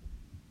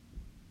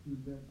to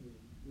invest in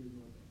is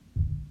Northwest.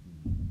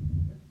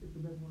 It's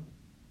the best money.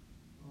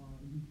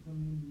 You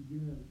come in, you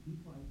get it at a cheap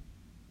price,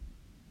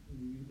 and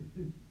you,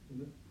 and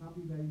the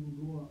property value will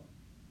go up,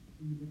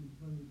 and you're making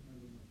tons of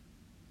money.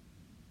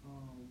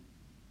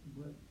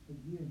 But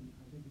again,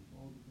 I think it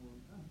falls upon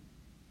us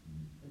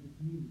as a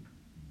community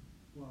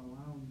for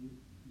allowing this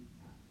to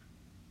happen.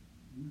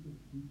 We should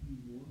be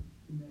more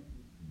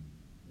connected.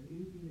 And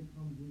anything that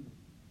comes in,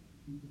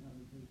 we should have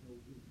a say so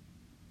in.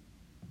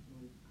 So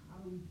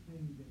how do we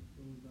change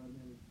those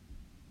dynamics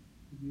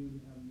to be able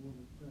to have more of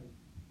a say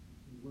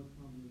in what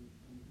comes in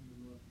the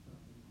north,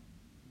 south, and north?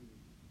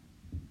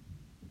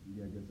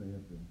 Yeah, I guess I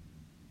have to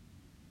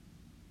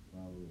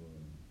follow,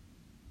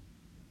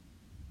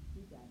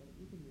 You got it,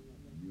 you can remember.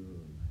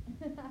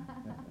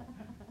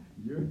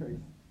 your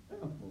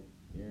example,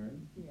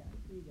 Aaron. Yeah,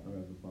 you got I'm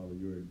gonna have it. to follow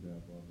your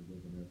example. I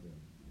guess I'm gonna have to,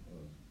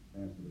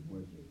 answer the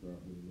question, start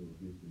with a little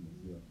history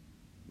myself.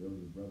 There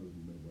was a brother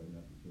who met right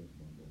after church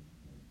one day,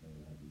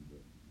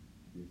 but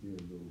this here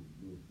little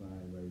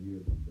sign right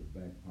here, the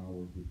Black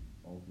Power, which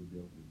also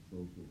dealt with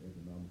social,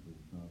 economical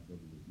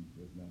concepts of the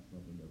people. It's not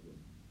something that was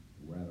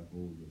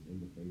radical, just in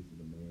the face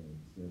of the man,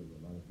 etc.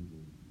 A lot of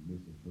people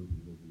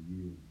misinterpreted over the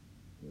years.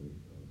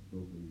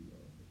 Stokely,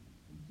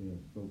 I'm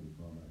saying Stokely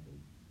Carmichael,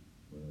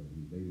 but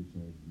he later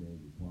changed the name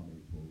to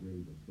Kwame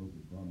Ture, but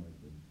Stokely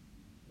Carmichael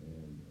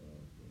and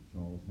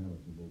Charles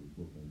Hamilton wrote a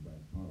book on Black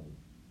Power.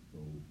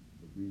 So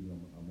the reason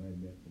I'm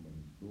adding that from a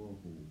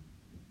historical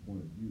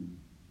point of view,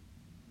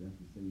 that's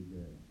to say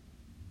that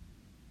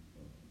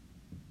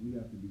we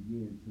have to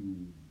begin to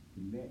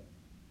connect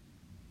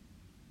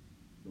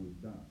those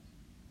dots,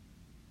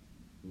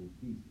 those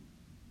pieces.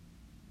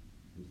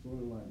 It's sort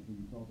of like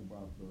when you talk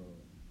about the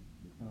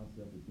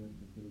concept of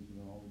gentrification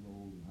and all of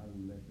those, and how do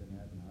we let that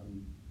happen, how do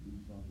we do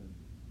something?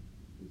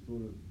 It's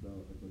sort of,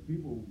 if the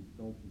people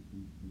don't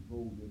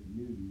control their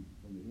community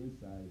from the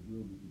inside, it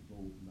will be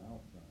controlled from the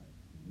outside.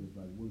 Just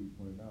like Willie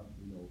pointed out,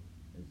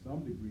 in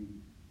some degree,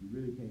 you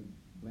really can't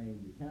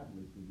blame the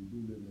capitalists, because we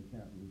do live in a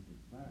capitalistic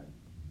society.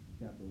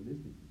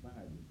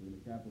 So in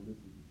a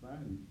capitalistic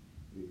society,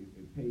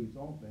 it pays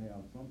off to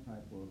have some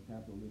type of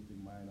capitalistic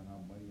mind on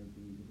how money and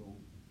things will go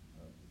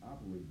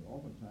operate. But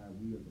oftentimes,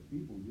 we as a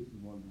people, this is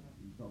one,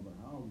 you talk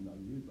about housing, now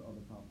here's the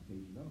other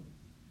complication of it.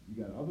 You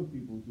got other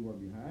people who are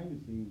behind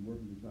the scenes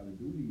working to try to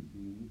do these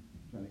things,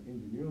 trying to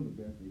engineer them the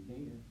best they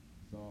can,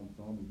 some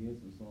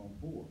against and some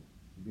for.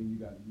 But then you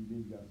got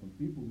some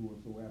people who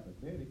are so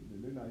apathetic that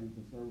they're not even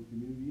concerned with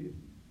community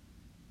issues.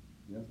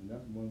 That's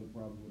one of the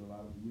problems with a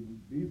lot of these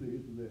are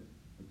issues that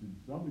to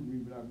some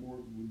degree we're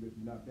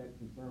not that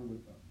concerned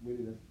with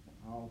it as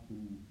how to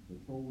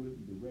control it,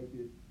 direct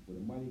it, where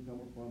the money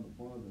coming from, the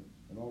funds,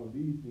 and all of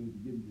these things to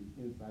give you this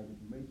inside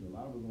information. A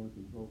lot of us only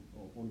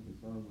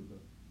concerned with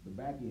the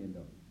back end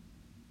of it.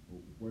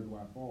 Where do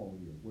I fall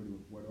here? Where do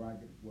I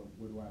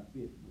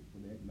fit from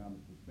the economic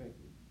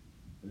perspective?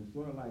 And it's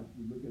sort of like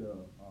you look at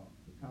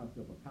the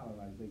concept of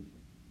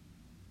colonization.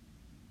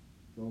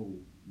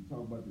 So you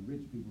talk about the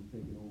rich people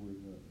taking over,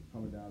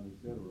 coming down,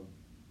 etc.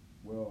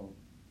 Well,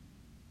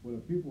 when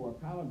the people are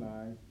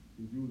colonized,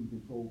 it's usually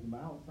controlled from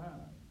the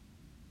outside.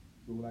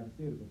 So like I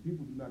said, if the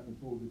people do not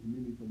control the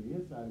community from the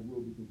inside, it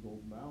will be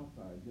controlled from the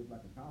outside. Just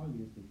like a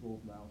colony is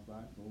controlled from the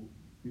outside, so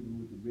people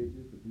with the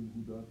riches, the people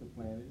who does the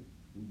planning,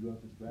 who does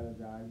the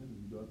strategizing,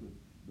 who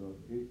does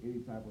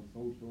any type of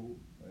social,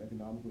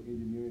 economical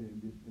engineering in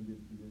this city,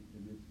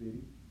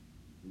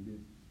 in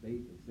this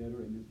state,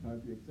 etc., in this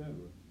country, etc.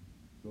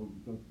 So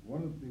because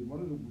one of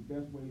the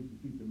best ways to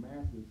keep the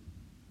masses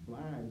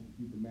blind is to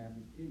keep the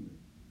masses ignorant.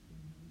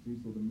 See,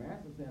 so the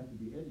masses have to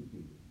be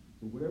educated.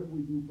 So whatever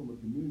we do from a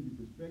community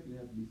perspective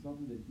has to be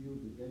something that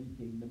deals with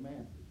educating the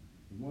masses.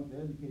 Because once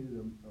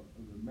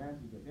the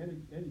masses are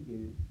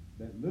educated,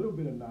 that little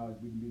bit of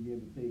knowledge we can begin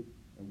to take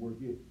and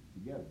work it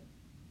together.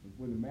 But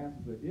when the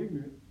masses are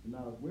ignorant and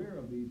not aware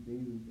of these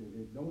things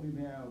and don't even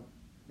have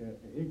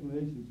an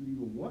inclination to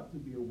even want to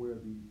be aware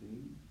of these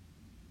things,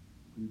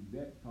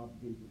 that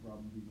complicates the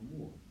problems even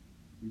more.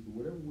 See, so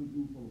whatever we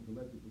do from a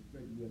collective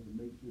perspective, we have to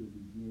make sure that we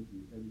begin to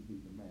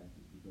educate the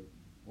masses. Because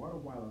part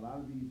of why a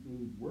lot of these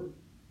things work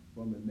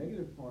from the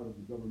negative part of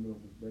the governmental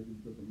perspective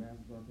because the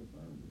masses aren't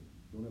concerned with it.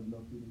 Don't have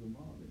enough people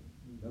involved in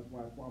it. That's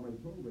why Kwame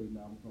Ture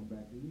now will come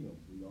back to him.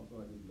 So y'all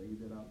thought I just laid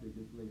that out there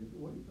just later. So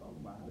what are you talking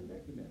about? How did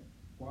that connect?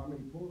 Kwame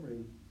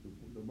Ture,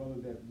 the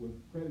brother that was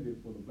credited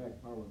for the Black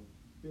Power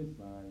fist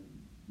sign,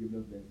 giving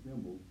us that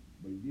symbol,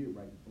 but he did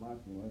write the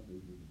philosophy on it. So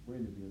it was a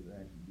friend of his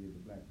that actually did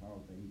the Black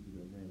Power thing. He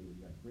should have ran with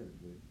got credit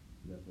for it.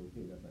 So that's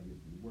okay. That's how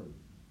history works.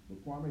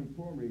 But Kwame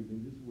Ture,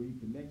 and this is where he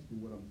connects to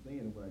what I'm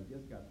saying and what I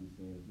just got through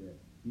saying, is that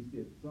he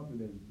said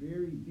something that is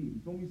very deep.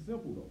 It's going to be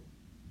simple though,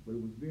 but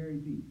it was very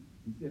deep.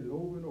 He said it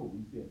over and over.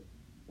 He said,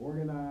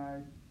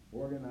 organize,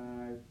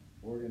 organize,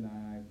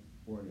 organize,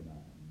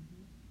 organize.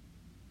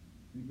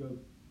 Because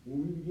when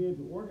we begin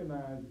to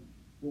organize,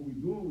 what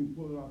we're doing, we're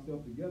pulling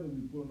ourselves together,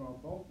 we're pulling our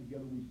thoughts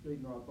together, we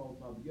straighten our thoughts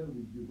out together,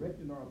 we're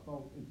directing our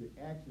thoughts into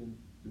action,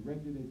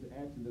 directed into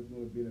action that's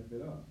going to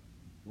benefit us.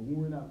 But when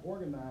we're not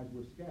organized,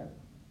 we're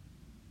scattered.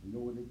 You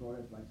know what they call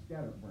that? It's like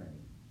scatterbrain.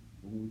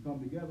 But when we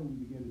come together, we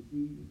begin to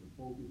see and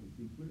focus and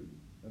see clearly.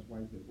 That's why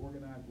he said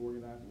organize,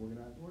 organize,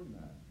 organize,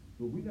 organize.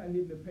 So if we're not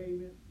hitting the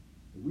pavement,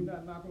 if we're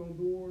not knocking on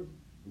doors,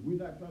 if we're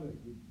not trying to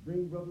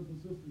bring brothers and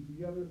sisters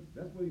together,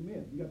 that's what he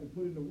meant. We got to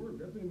put in the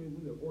work. That's what he meant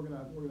with the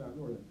organize, organize,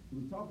 organize. He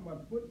was talking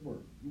about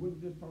footwork. He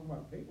wasn't just talking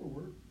about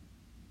paperwork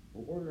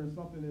or ordering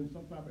something in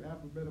some type of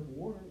alphabetical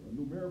order or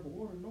numerical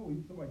order. No, he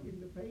was talking about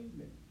hitting the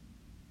pavement.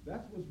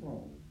 That's what's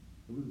wrong.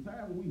 There was a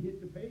time when we hit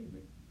the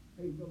pavement.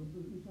 Hey, brother,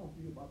 sister, let me talk to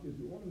you about this.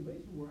 The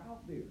organizations were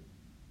out there.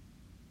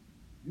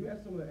 You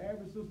ask some of the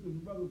average sisters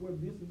and brothers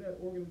what this and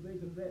that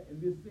organization is at in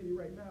this city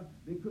right now,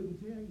 they couldn't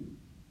tell you.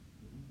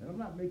 And I'm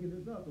not making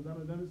this up because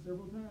I've done it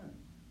several times.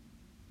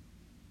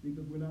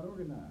 Because we're not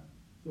organized.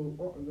 So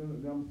I'm going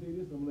to say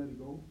this, I'm going to let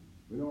it go.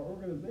 With our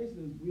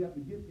organizations, we have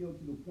to get to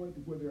the point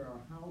to where there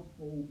are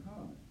household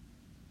common.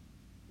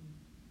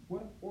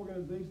 What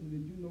organization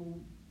did you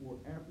know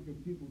for African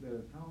people that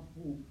is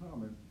household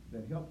common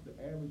that helps the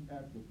average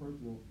African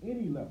person on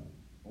any level,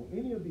 on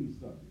any of these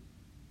subjects,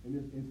 and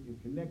is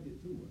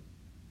connected to us?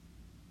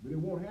 But it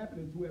won't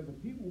happen until as a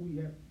people we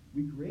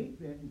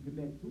create that and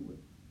connect to it,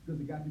 because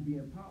it got to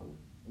be empowered.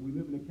 And we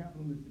live in a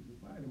capitalistic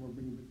society, and we're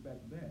bringing it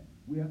back to that.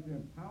 We have to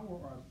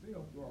empower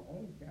ourselves through our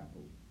own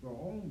capital, through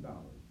our own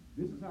dollars.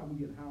 This is how we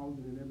get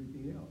housing and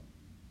everything else.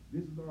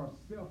 This is our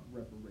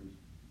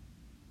self-reparation.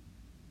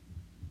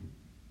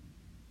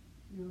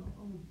 You know,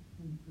 I'm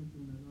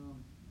thinking that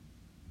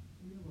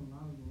we have a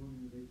lot of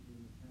organizations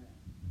in the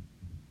past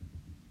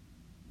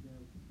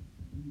that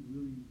we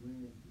really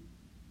ran to,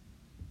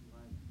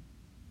 like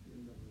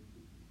the NAACP,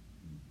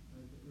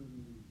 like the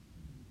Urban League,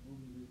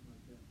 organizations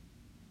like that.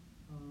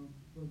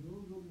 But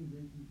those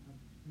organizations have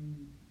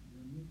changed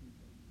their mission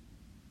statement.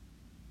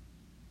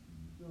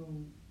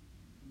 So,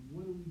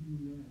 what do we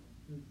do now?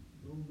 Since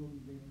those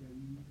organizations that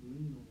we used to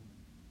lean on,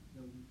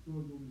 that was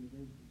historic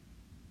organizations,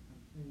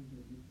 have changed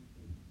their mission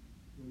statement,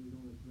 where they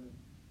don't address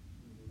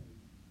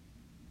organizations.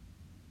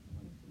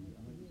 I like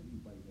to see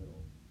you bite that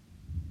off.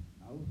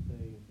 I would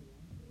say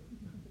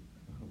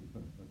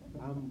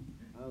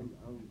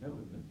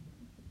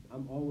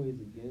I'm always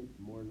against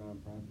more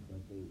nonprofits. I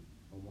think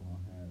Omaha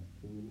has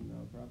too many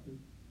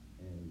nonprofits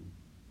and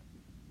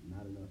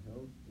not enough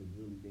help is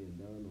really being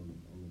done on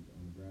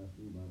the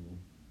grassroots level.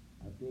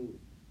 I think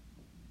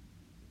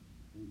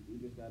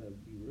we just gotta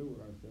be real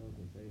with ourselves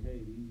and say,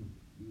 hey, these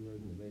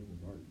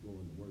organizations aren't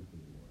doing the work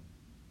anymore.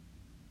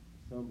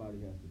 Somebody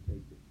has to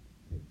take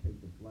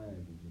the flag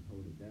and just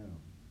hold it down,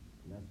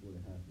 and that's what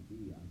it has to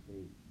be. I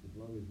think as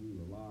long as we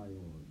rely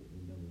on the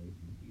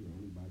NAACP or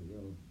anybody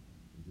else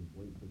and just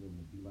wait for them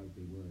to be like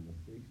they were in the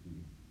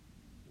 '60s,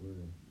 we're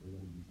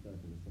going to be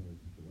stuck in the same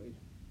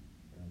situation.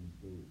 And I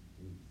just think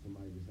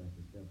somebody just has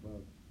to step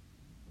up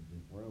and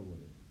just run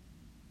with it.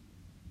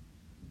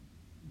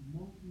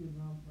 Most of your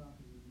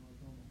nonprofits in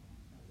North Omaha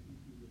have an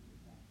issue with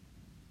capacity.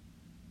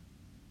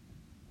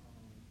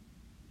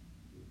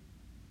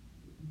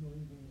 If you know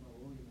anything about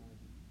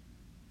organizing,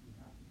 you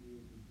have to be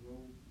able to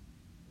grow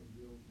and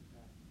build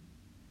capacity.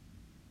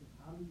 So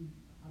how do you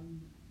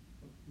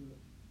structure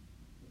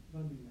the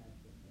funding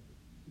aspect of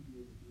it to be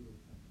able to do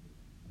those kinds of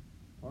things?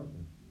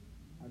 Partners.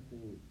 I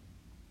think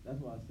that's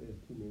why I say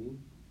it's too many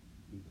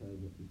because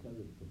of the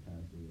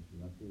capacity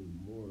issue. I think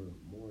more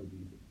of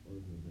these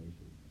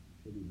organizations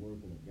should be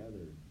working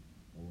together,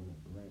 and when a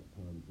grant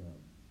comes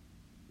up,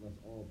 let's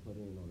all put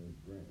in on this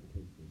grant and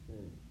take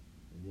percent,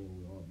 and then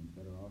we'll all be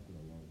better off in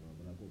the long run.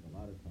 But I think a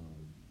lot of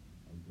times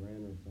a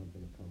grant or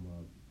something to come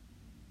up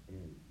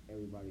and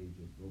everybody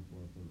just go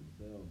for it for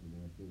themselves, and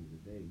then at the end of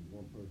the day,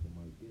 one person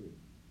might get it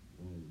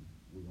when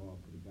we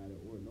all could have got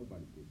it, or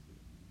nobody gets it.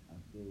 I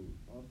think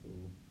also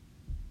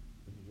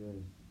it's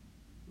just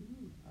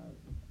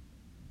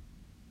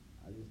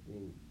I just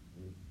think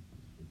it's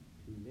just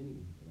too many,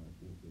 and I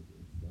think it's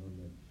some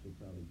that should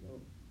probably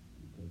go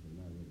because they're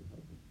not really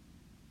helping.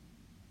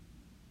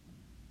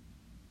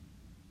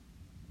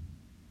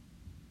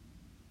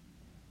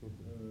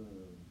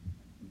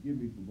 Forgive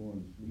me for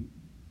going to sleep,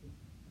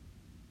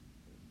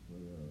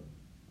 but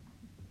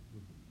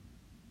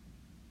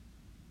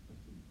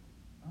let's see.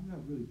 I'm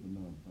not really for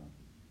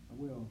nonprofits.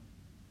 Well,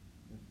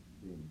 let's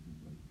say in two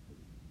places.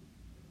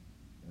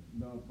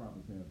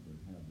 Nonprofits have their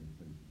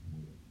place as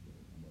well. So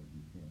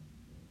we can't.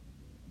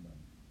 I'm not.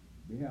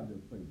 They have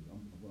their place.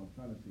 What I'm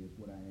trying to say is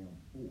what I am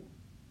for.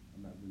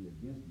 I'm not really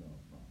against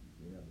nonprofits.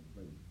 They have their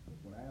place. But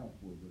what I am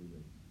for is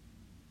really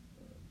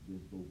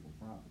just go for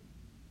profit.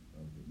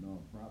 The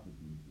nonprofits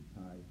is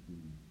tied to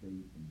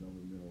state and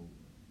governmental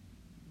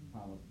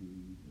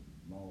policies and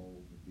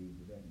laws and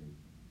things of that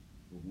nature.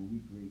 But when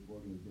we create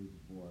organizations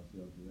for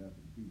ourselves as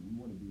African people, we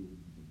want to be able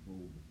to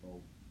control the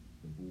thoughts,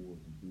 the boards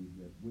and things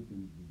that with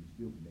them we can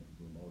still connect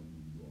to the law and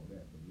we can do all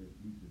that. But at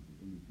least it's an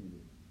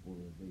independent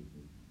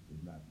organization.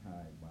 It's not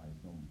tied by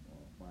some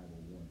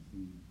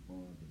 501c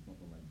funds or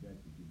something like that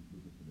that you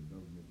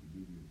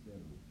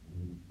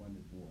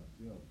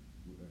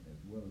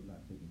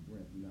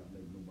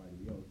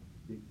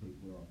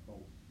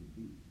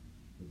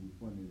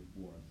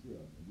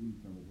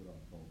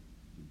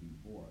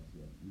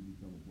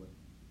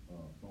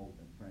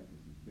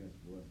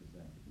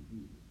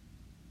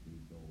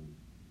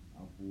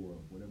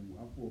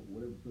forth, or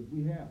whatever, because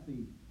we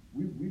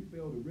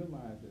fail to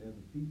realize that as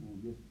a people,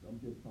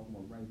 I'm just talking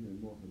about right here in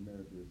North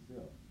America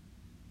itself,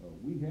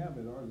 we have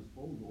at our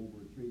disposal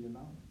over $1 trillion.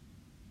 Over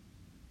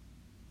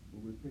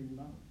 $1 trillion.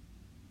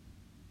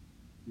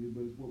 See,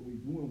 but it's what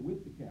we're doing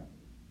with the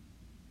capital.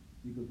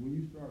 Because when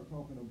you start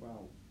talking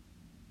about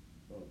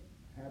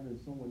having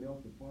someone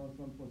else to fund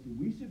something for, see,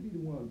 we should be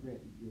the ones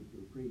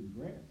creating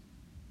grants.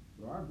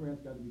 But our grants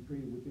got to be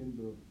created within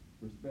the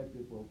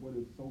perspective of what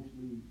is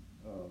socially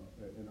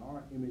in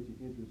our image and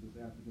interest as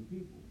African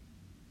people.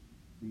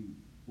 See,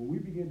 when we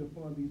begin to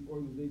fund these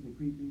organizations,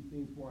 create these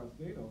things for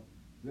ourselves,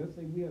 let's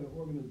say we had an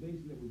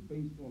organization that was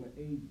based on an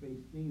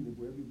age-based thing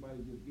where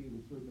everybody just gave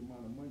a certain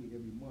amount of money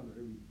every month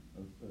or every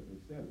et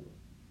cetera,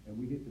 and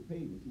we hit the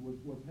pavement. See,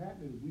 what's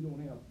happening is we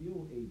don't have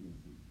field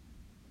agency,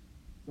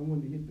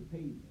 someone to hit the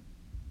pavement.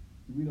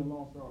 See, we done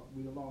lost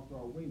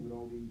our way with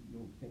all these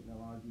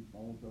technology,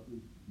 phone stuff.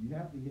 You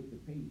have to hit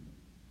the pavement.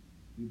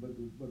 See, but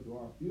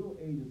our field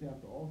agents have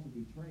to also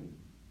be trained.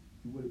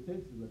 See, what it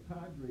takes is a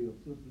cadre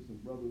of sisters and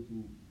brothers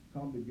who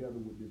come together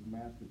with this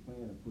master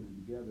plan and put it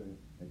together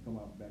and come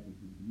out back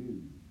into the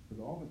community. Because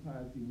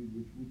oftentimes, see,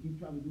 we keep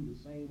trying to do the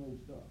same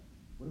old stuff.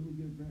 What if we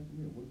get a grant from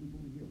here? What if we go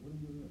to here?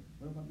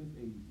 What about this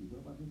agency?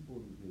 What about this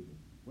organization?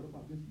 What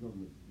about this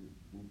government?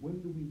 Well, when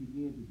do we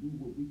begin to do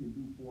what we can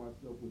do for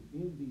ourselves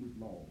within these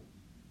laws?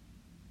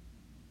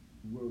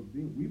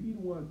 We be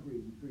the one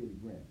create a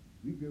grant.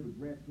 We give a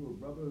grant to a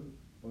brother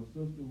or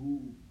sister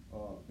who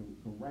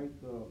can write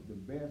the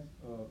best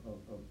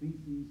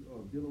theses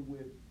dealing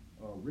with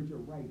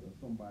Richard Wright or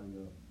somebody,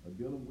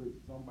 dealing with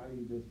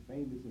somebody that's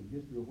famous in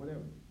history or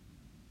whatever.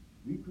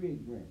 We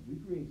create grants. We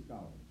create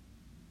scholars.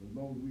 As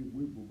long as we're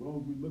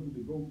looking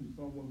to go through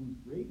someone who's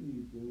creating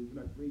these things, we're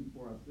not creating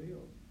for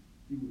ourselves.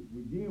 See,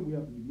 we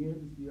have to begin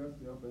to see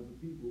ourselves as a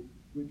people.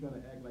 We're trying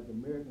to act like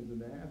Americans in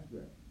the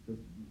abstract.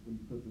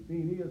 Because the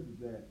thing is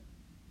that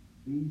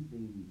these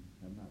things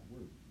have not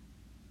worked.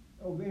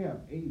 Oh, they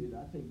have aided.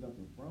 I take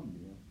nothing from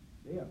them.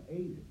 They have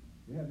aided.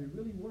 Have they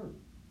really worked?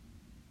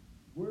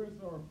 Where is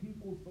our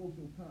people's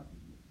social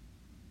consciousness?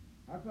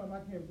 How come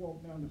I can't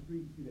walk down the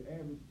street and see the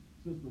average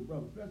sister or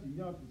brother, especially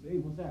youngsters, say, hey,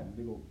 what's happening?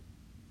 They go,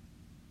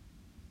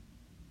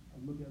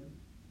 I look at it,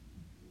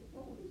 what's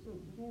wrong with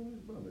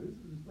this brother? This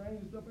is the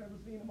strangest stuff I've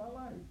ever seen in my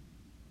life.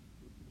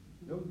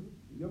 There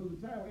was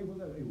a time, hey,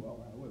 what's that? Hey,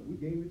 well, we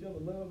gave each other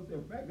love.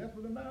 In fact, that's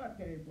where the nod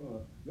came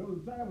from. There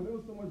was a time when there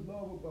was so much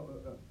love,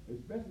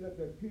 especially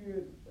at that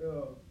period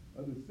of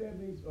the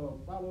 70s,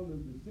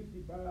 following the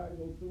 65,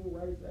 Civil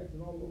Rights Acts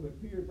and all over that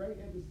period, right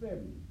at the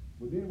 70s.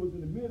 But then it was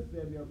in the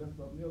mid-70s, that's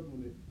something else,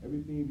 when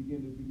everything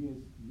began to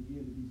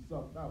be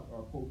sucked out,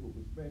 our cultural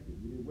perspective.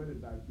 We didn't wear the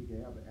dashiki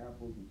and have the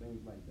afros and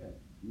things like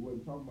that. We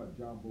wasn't talking about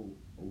Jambo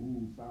or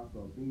Hulu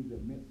Salsa or things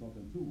that meant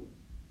something to us.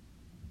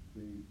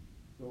 See?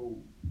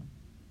 So,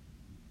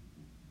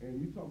 and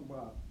you talk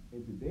about,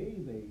 in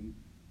today's age,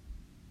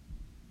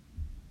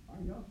 our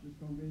youngsters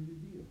come ready to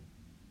deal.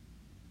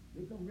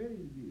 They come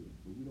ready to deal,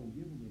 but we don't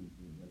give them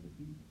anything as a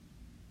people.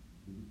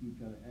 Because we keep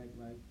trying to act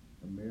like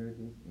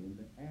Americans in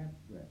the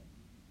abstract.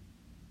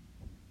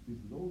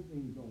 See, so those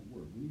things don't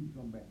work. We need to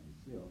come back to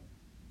self,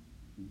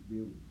 to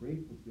be able to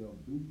create for self,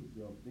 do for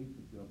self, think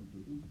for self, and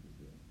produce for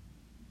self.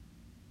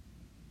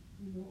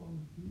 He's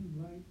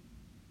right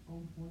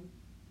on point,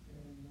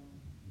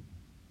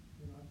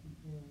 and I keep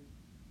saying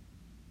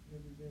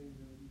every day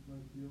that we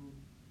must build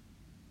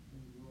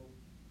and grow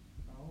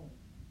our own.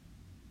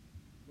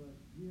 But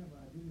we have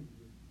an identity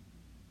here.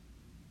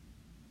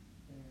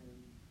 And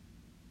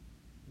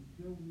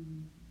until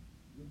we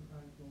get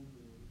behind closed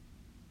doors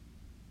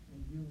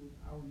and deal with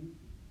our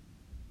issues,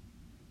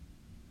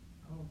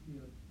 I don't see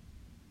us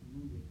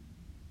moving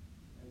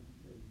as you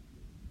say we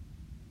should.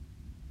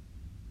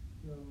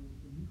 So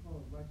when you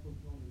call it black folk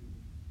colonialism,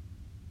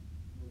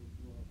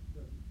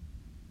 studies,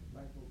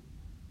 black folks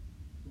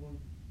going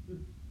to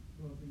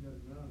think that's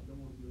around, don't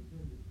want to be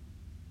offended.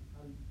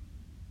 How do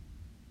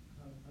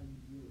you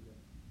deal with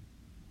that?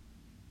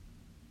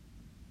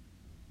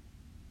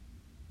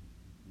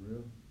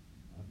 Real?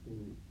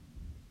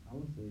 I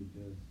would say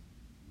just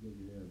Get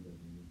your hair better.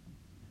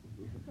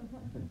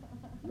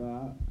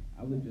 no,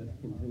 I would just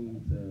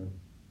continue to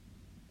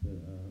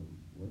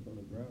work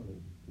on the ground and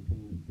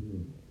continue to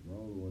build.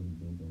 Rome wasn't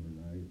built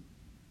overnight.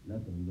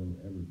 Nothing was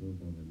ever built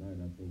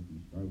overnight. I think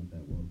you start with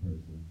that one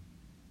person,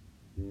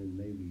 then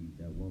maybe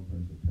that one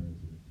person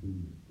turns into 2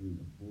 to 3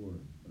 to 4.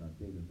 But I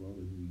think as long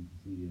as we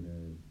see it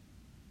as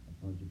a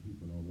bunch of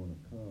people don't want to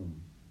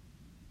come,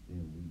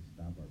 then we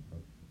stop our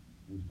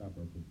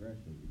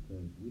progression,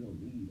 because we don't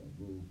need a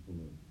room full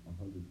of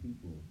 100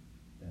 people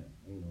that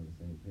ain't on the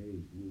same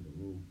page. We need a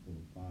room full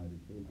of 5 to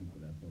 10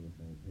 people that's on the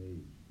same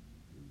page,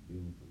 and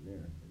build from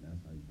there, and that's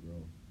how you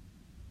grow.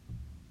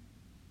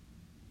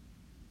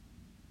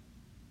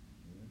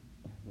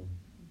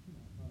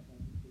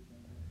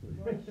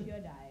 Or should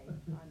I,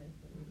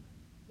 honestly?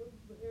 But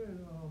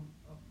Aaron,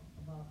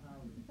 about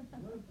housing,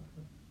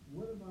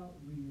 what about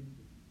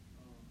reentry?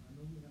 I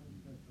know we haven't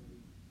touched on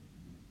it.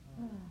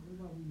 What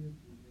about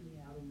reentry?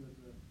 Yeah. How do we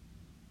address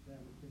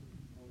that particular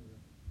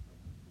component of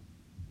housing?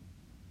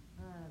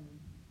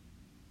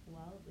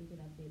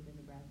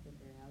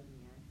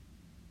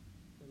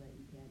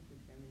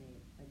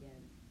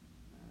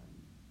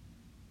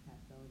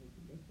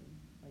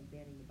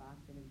 banning the box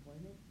in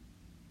employment,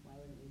 why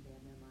wouldn't we ban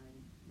them on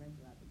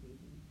rental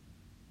applications?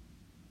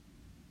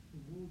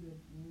 So what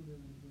would that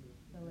include?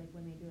 So like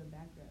when they do a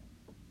background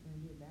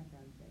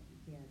check, you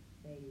can't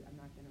say, I'm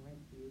not gonna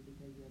rent to you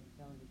because you have a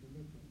felony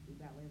conviction.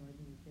 We've got landlords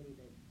in the city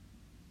that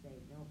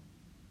say, nope,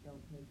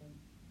 don't take them.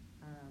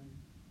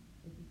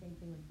 It's the same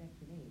thing with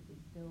Section 8.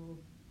 It's still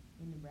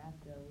in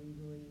Nebraska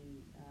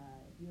legally,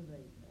 if you have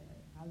a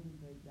housing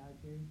choice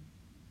voucher,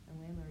 a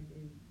landlord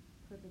is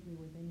perfectly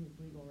within his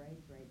legal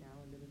rights right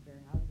now under the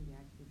Fair Housing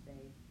Act to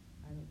say,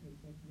 I don't take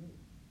Section 8.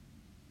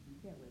 You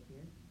can't live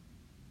here.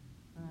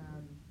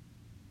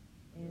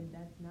 And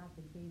that's not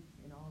the case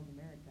in all of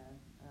America.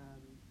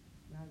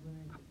 When I was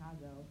living in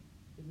Chicago,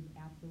 it was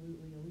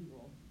absolutely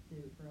illegal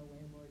for a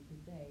landlord to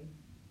say,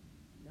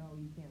 no,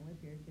 you can't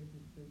live here because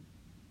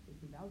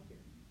it's a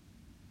voucher.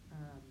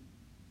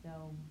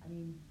 So, I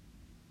mean,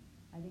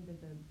 I think that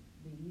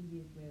the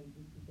easiest way was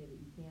just to say that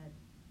you can't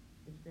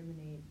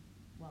discriminate.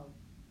 Well,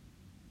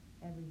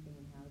 everything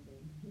in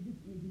housing is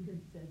easier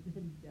said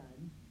than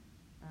done.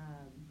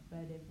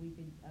 But if we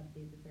could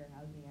update the Fair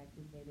Housing Act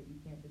to say that you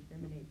can't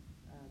discriminate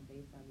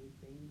based on these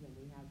things, and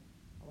we have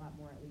a lot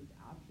more, at least,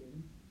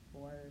 options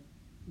for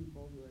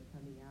people who are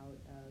coming out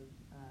of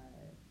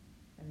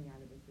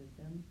the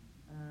system.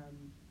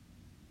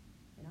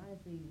 And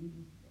honestly,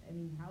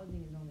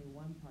 housing is only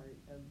one part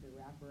of the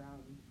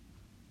wraparound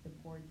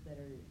supports that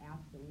are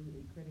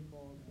absolutely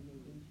critical to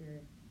making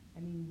sure.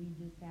 We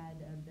just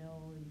had a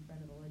bill in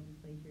front of the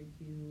legislature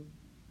to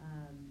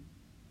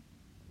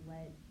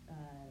let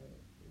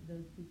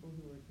those people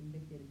who were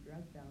convicted of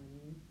drug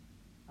felonies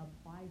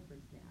apply for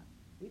SNAP.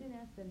 We didn't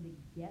ask them to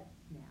get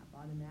SNAP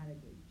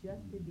automatically,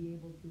 just to be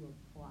able to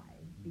apply,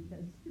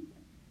 because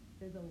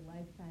there's a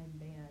lifetime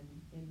ban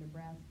in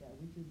Nebraska,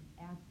 which is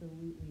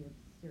absolutely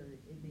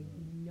absurd. It makes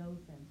no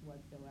sense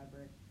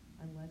whatsoever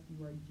unless you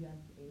are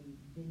just a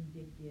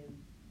vindictive,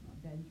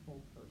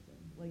 vengeful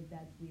person. Like,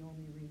 that's the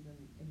only reason,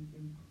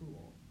 and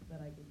cruel, that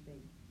I could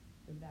think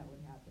that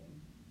would happen.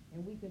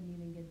 And we couldn't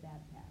even get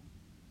that passed.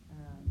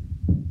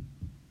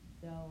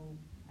 So,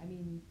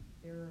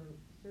 there are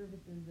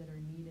services that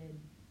are needed.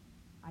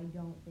 I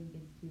don't think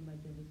it's too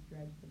much of a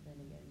stretch, but then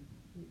again,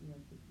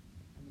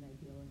 I'm an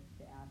idealist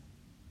to ask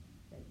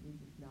that you're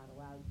just not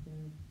allowed to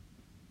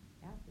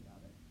ask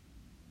about it.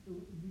 So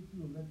these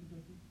two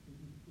legislatures?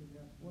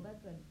 Well,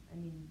 that's what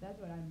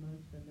I'm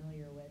most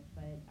familiar with,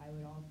 but I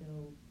would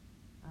also,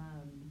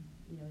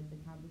 it's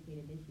a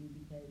complicated issue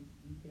because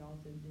you could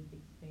also just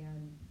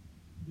expand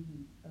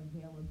the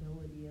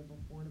availability of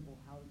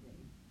affordable housing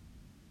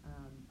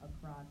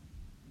across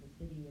the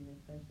city, and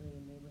especially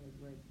in neighborhoods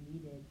where it's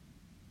needed,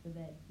 so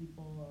that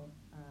people,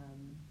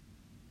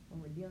 when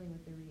we're dealing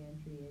with the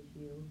reentry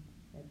issue,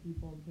 that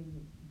people can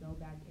go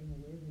back and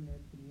live in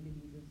their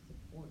communities of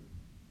support,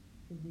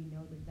 because we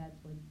know that that's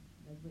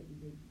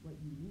what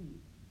you need,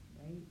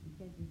 right? You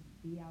can't just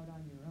be out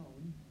on your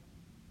own.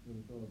 You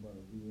ever thought about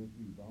a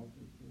reentry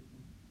voucher system?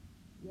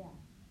 Yeah,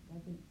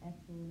 that's an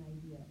excellent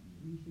idea.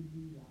 We should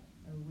do that,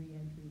 a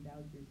reentry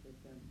voucher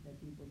system, that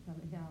people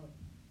coming out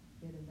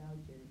get a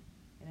voucher.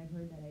 And I've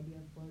heard that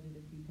idea floated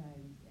a few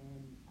times,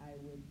 and I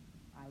would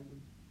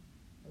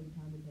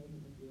pound the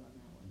pavement with you on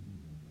that one,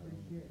 for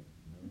sure.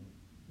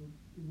 So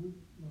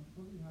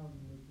public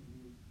housing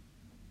recently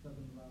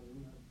doesn't allow you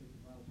not to take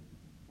a voucher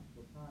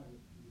for private.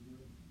 You do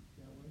it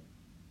that way,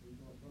 or you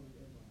go public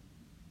and private.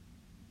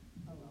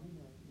 We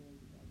know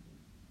the voucher.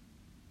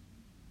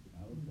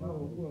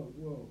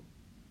 Well,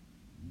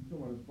 you talking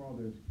about as far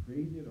as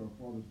created or as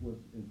far as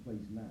what's in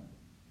place now?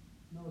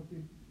 No, say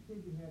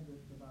you had the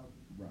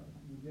voucher. Right.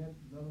 Would that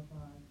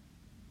nullify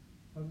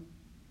public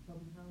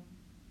housing?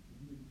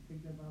 If you could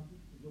take that voucher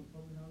and go to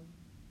public housing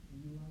and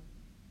utilize it?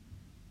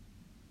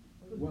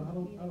 I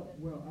don't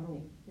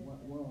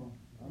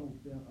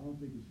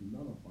think it should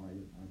nullify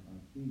it. I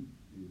think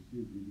it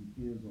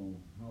depends on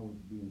how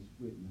it's being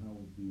split and how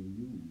it's being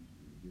used.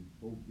 If it's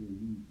both being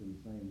used for the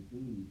same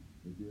thing,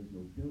 if there's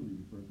no penalty,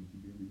 the person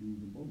should be able to use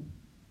them both.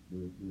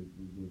 But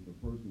if a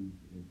person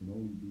can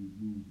only be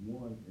used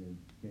one and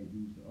can't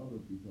use the other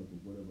because of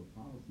whatever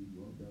policy,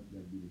 well,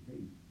 that'd be the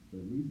case.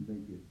 But at least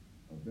make it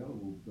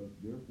available, because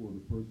therefore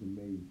the person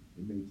you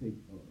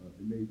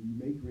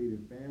may create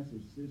a faster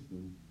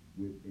system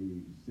with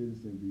a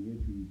citizen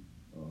reentry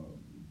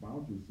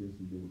voucher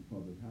system than with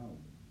public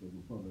housing. Because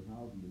with public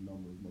housing, the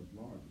number is much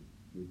larger.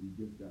 But if you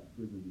just got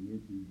prison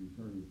reentry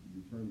returning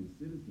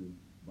citizen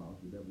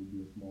voucher, that would be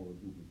a smaller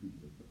group of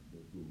people to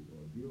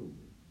deal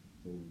with.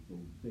 So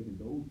taking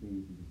those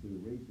things into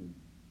consideration,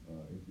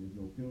 if there's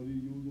no penalty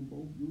to use them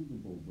both.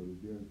 But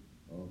if there's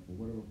for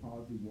whatever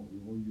policy you want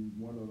to use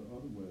one or the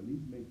other, well, at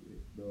least make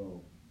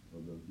the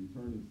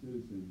returning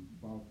citizen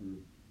voucher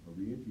or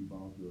reentry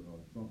voucher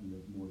something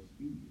that's more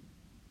expedient.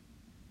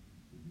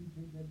 If you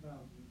take that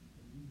voucher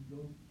and you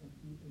go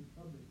into a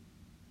public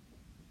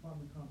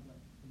apartment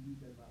complex and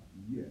use that voucher.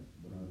 Yes,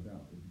 without a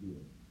doubt, it's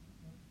good.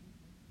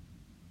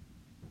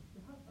 So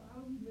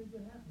how do we make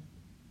that happen?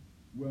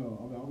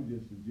 Well, I was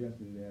just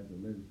suggesting it as a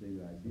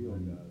legislative ideal.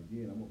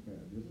 Again, I'm a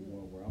fan. This is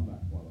one where I'm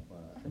not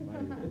qualified.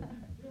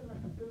 Yeah, like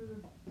a senator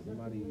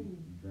somebody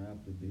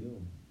draft a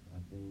bill. I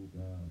think,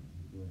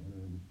 do an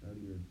interim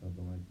study or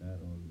something like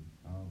that on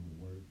how it would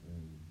work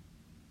and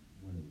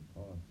what it would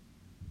cost.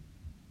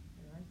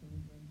 There are some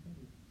interim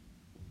studies.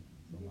 It's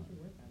a Maybe you lot. should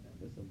work on them.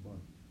 It's a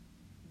bunch.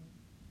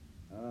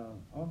 Yeah.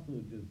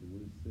 Also just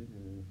was sitting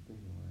there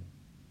thinking like,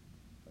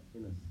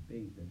 in a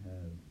state that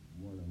has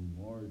one of the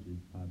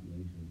largest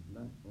populations,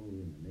 not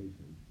only in the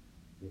nation,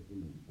 but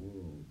in the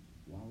world,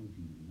 why would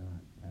you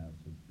not pass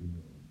a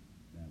bill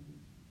that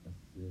would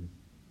assist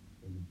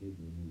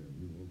individuals in their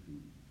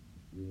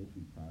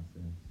reentry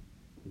process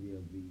to be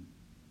able to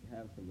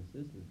have some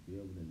assistance, be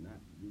able to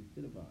not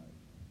recidivize?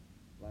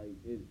 Like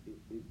it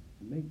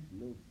makes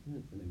no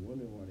sense, and they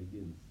wonder why they're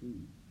getting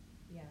sued.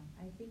 Yeah,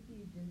 I think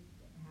you just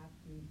have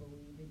to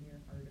believe in your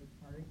heart of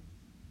hearts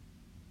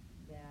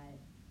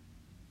that,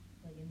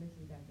 like, and this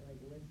is after, like,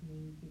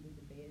 listening to the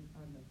debate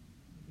on the,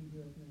 did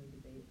you listen to the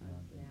debate on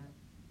Snap?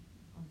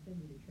 I'll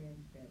send you the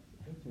transcript.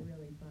 It's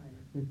really fun.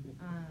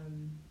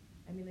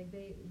 I mean, like,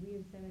 we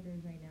have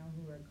senators right now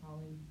who are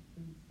calling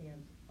food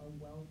stamps a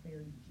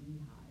welfare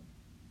jihad.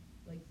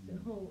 Like,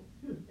 so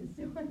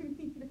I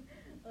mean,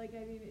 like,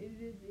 it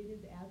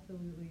is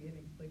absolutely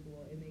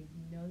inexplicable. It makes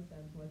no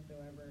sense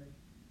whatsoever.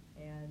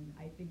 And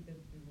I think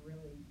that's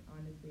really,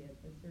 honestly, at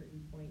a certain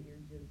point,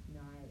 you're just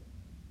not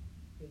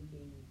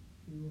thinking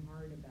too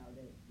hard about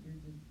it.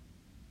 You're just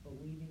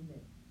believing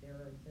that there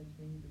are such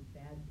things as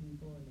bad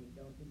people and they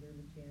don't deserve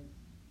a chance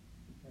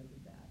because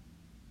of that.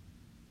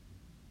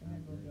 And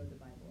then they'll throw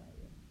the Bible at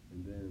you.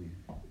 And then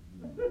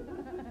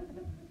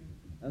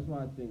that's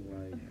why I think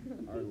like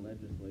our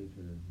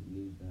legislature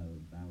needs to have a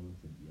balance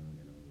of young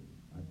and old.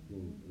 I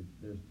think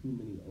there's too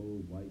many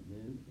old white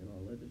men in our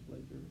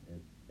legislature,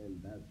 and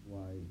that's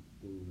why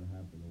things are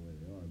happening the way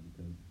they are,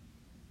 because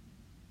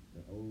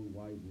they're old,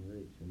 white, and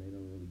rich, and they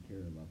don't really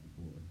care about the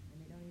poor. And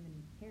they don't even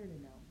care to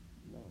know.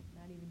 No.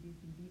 Not even do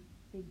some deep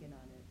thinking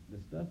on it.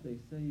 The stuff they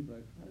say,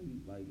 like, how do you,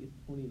 like, it's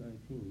 2019,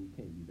 you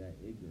can't be that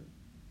ignorant.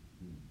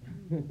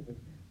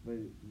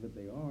 but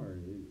they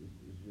are.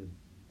 It's just,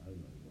 I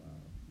was like,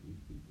 wow, these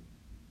people.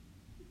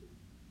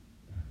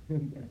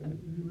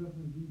 You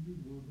reference these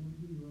people, who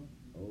do you reference?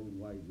 Old,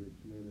 white, rich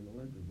men in the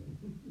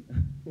legislature.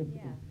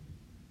 Yeah.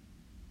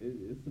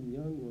 It's some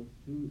young ones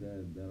too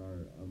that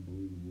are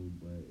unbelievable,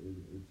 but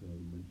it's a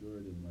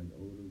majority of like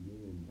older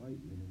men,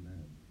 white men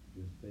that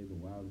just say the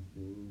wildest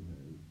things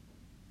and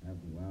have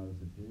the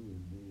wildest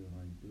opinions. And you're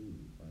like, dude,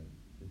 like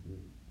this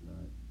is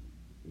not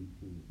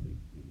 1860.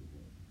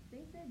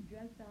 They said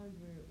drug felons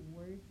were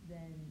worse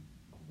than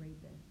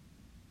rapists.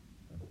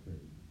 That's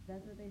crazy.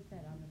 That's what they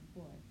said on the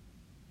floor.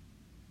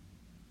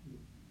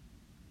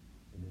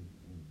 It is.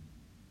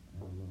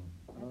 I don't know.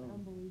 That's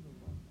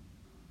unbelievable.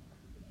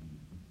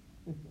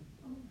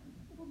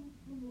 From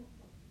a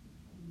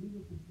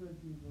legal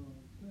perspective,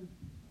 since,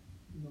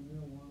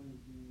 marijuana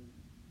is being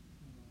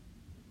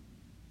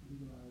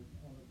legalized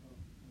all across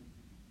the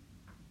country,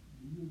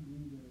 do you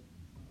agree that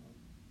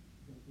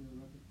their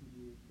records should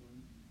be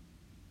expunged?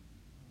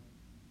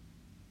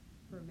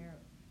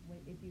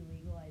 If you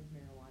legalize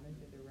marijuana,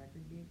 should their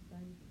record be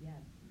expunged?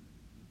 Yes.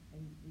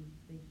 And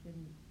they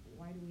shouldn't.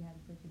 Why do we have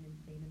such an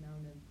insane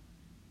amount of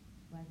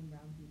black and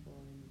brown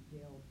people in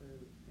jail for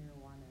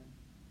marijuana?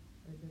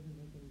 That doesn't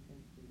make any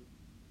sense to me.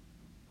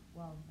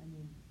 Well, I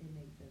mean, it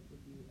makes sense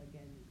if you,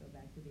 again, go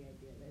back to the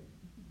idea that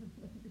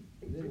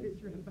the legislature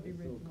is run by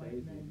rich so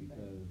white crazy men.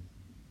 Because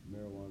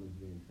marijuana is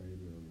being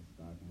traded on the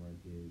stock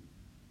market.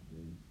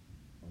 There's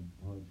a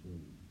bunch of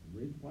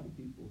rich white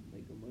people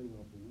making money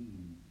off of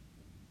weed,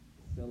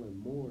 selling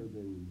more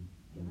than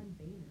John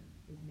Boehner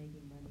is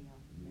making money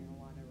off of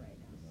marijuana right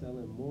now.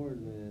 selling more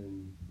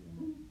than.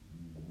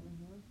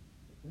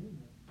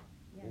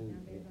 Yeah,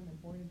 John Boehner's on the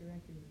board of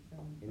directors of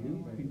some. And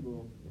these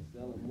people are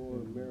selling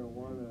more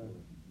marijuana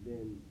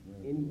than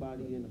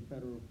anybody in the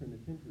federal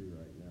penitentiary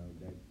right now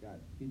that got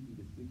 50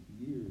 to 60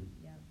 years.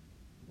 Yeah.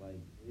 Like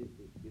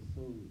it's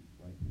so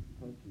like this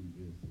country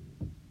just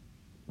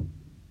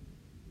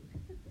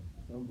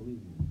it's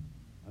unbelievable.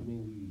 I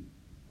mean,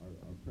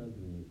 our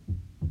president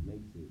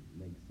makes it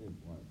make sense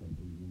why it's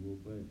unbelievable,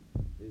 but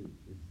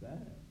it's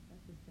sad.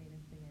 That's the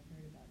sanest thing I've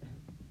heard about him.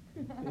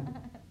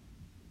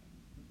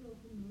 So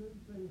from the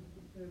legislative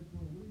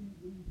standpoint, what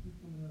do you see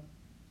coming up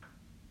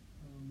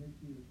next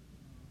year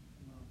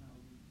around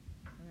housing?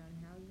 Around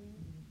housing?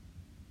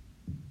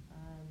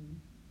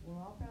 Well,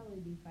 I'll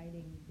probably be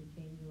fighting to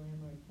change the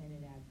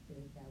Landlord-Tenant Act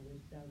to establish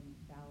some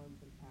balance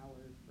of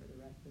power for the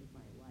rest of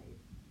my life.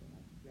 You'll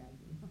have to drag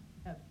me off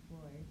that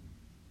floor.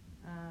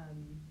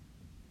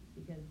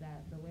 Because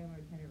the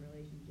landlord-tenant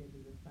relationship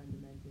is a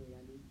fundamentally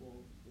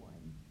unequal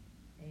one.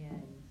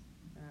 And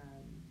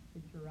to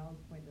Terrell's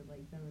point that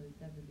like some of the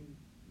stuff that these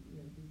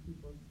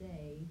people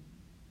say,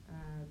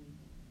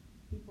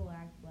 people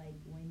act like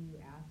when you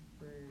ask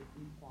for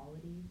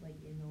equality, like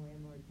in the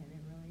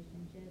landlord-tenant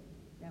relationship,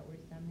 that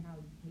we're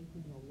somehow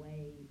taking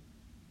away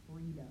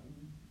freedom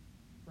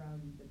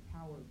from the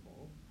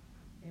powerful.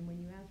 And when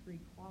you ask for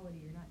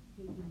equality, you're not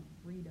taking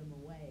freedom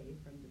away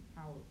from the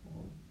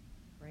powerful,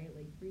 right?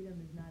 Like freedom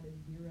is not a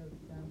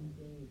zero-sum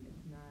game.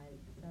 It's not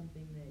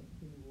something that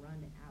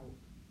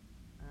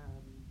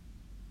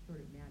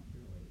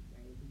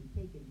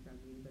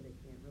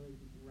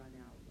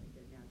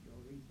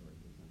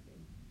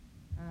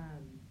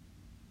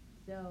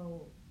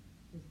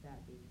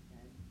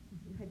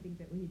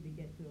desperately to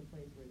get to a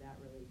place where that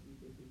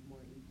relationship is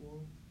more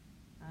equal.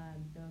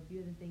 So a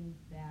few of the things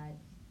that,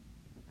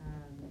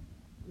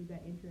 we've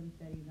got interim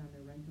studies on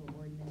the rental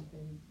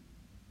ordinances,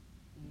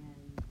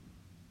 and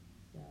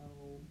so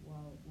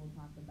we'll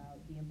talk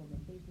about the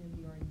implementation of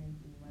the ordinance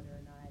and whether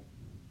or not,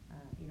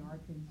 our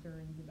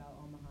concerns about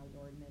Omaha's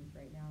ordinance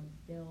right now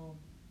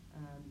still,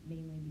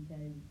 mainly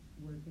because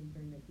we're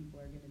concerned that people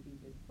are gonna be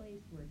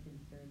displaced, we're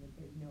concerned that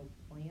there's no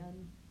plan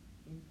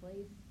in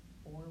place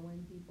for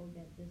when people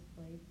get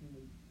displaced, and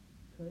we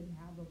could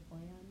have a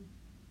plan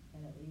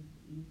that at least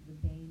ease the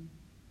pain.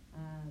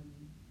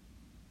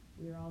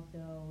 We're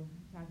also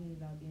talking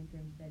about the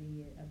interim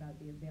study about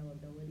the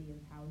availability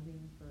of housing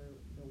for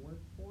the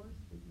workforce,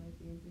 which might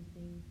be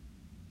interesting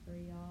for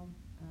y'all.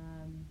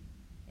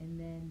 And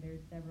then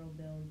there's several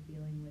bills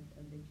dealing with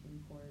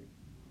eviction court,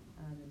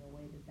 and the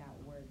way that that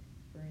works.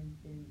 For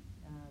instance,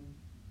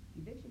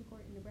 eviction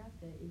court in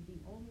Nebraska is the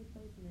only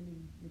place in the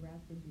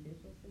Nebraska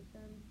judicial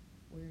system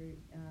where,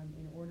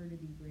 in order to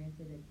be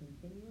granted a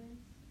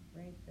continuance,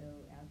 right, so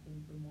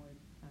asking for more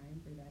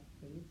time for that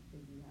case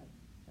because you have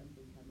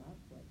something come up,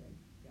 like a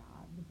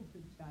job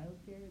or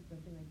childcare or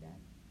something like that,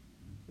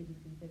 which is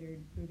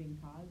considered proving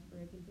cause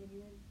for a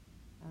continuance.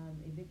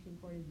 Eviction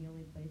court is the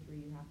only place where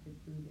you have to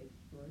prove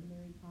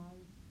extraordinary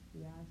cause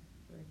to ask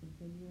for a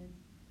continuance.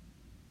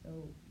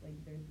 So, like,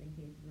 there's been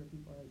cases where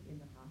people are, like,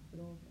 in the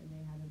hospital and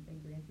they haven't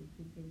been granted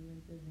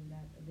continuances and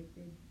got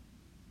evicted.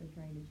 So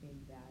trying to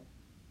change that.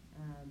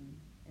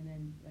 And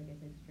then, like I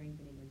said,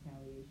 strengthening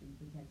retaliation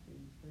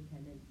protections for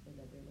tenants so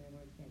that their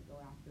landlords can't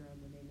go after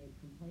them when they make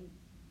complaints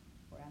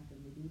or ask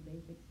them to do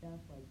basic stuff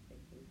like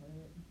fix their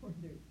toilet or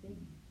their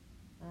sink.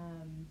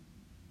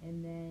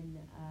 And then,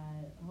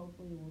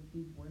 hopefully we'll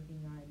keep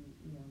working on,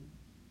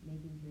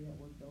 making sure that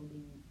we're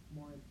building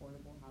more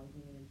affordable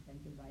housing and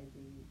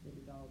incentivizing the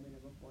development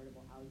of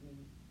affordable housing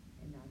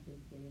and not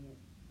just getting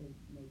it to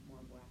make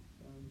more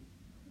Blackstones.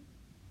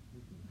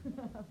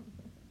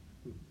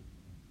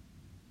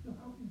 So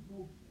how can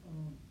folks,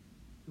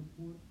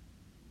 support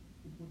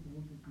the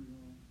work that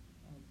you,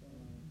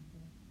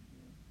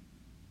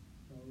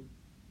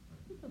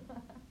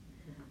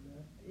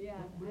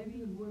 Yeah, But I isn't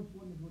mean, it more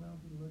important to go down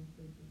to the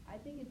legislature? I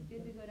think it's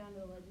good to go down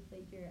to the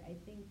legislature. I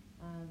think,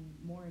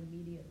 more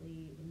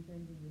immediately in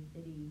terms of the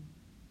city,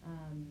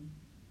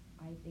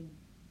 I think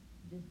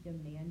just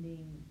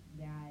demanding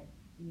that,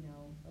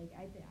 like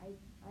I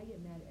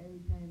get mad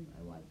every time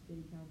I watch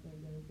city council or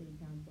go to city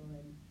council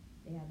and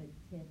they have a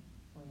TIF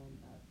plan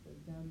up. So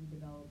some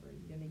developer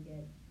is gonna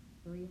get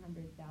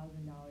 $300,000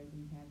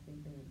 in tax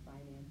increment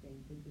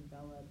financing to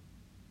develop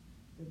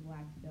the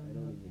Blackstone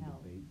Hotel.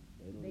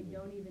 They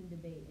don't even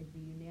debate. It's a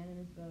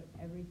unanimous vote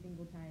every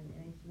single time,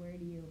 and I swear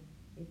to you,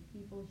 if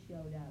people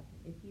showed up,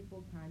 if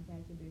people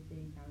contacted their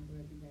city council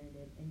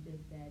representative and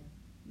just said,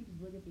 you just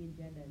look at the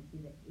agenda and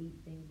see the 8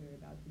 things that are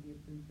about to be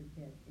approved for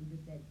TIF, and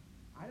just said,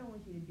 I don't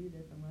want you to do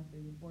this unless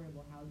there's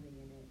affordable housing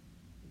in it.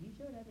 If you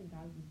showed up and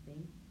caused a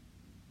stink,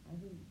 I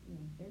think,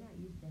 they're not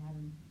used to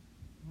having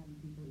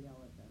people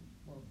yell at them.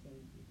 Well,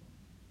 sane people.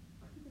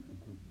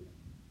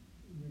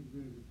 You make a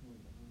very good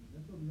point.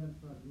 That's what we gotta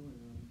start doing.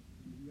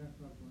 You gotta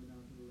start going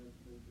down to the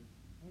legislature.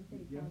 And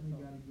city You definitely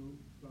council.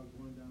 gotta start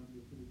going down to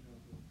the city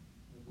council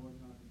and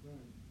voicing our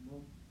concerns.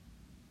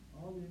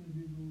 All the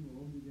individuals or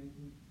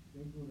organizations,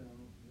 they go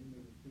down and they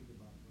make us think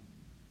about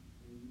something.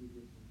 And we really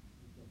get some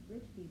stuff.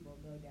 Rich people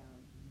go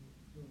down.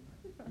 So,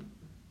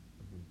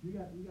 we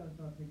gotta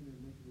start taking this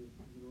initiative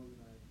to get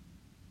organized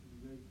and be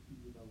very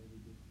strategic about what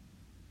we do.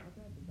 I'll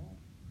try for that.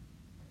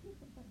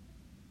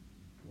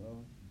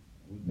 Well,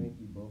 we thank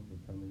you both for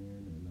coming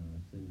in and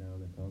sitting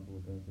down and talking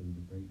with us. It was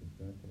a great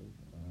discussion.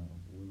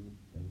 Willie,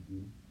 thank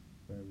you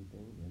for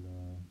everything, and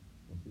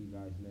we'll see you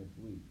guys next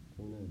week.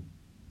 Tune in.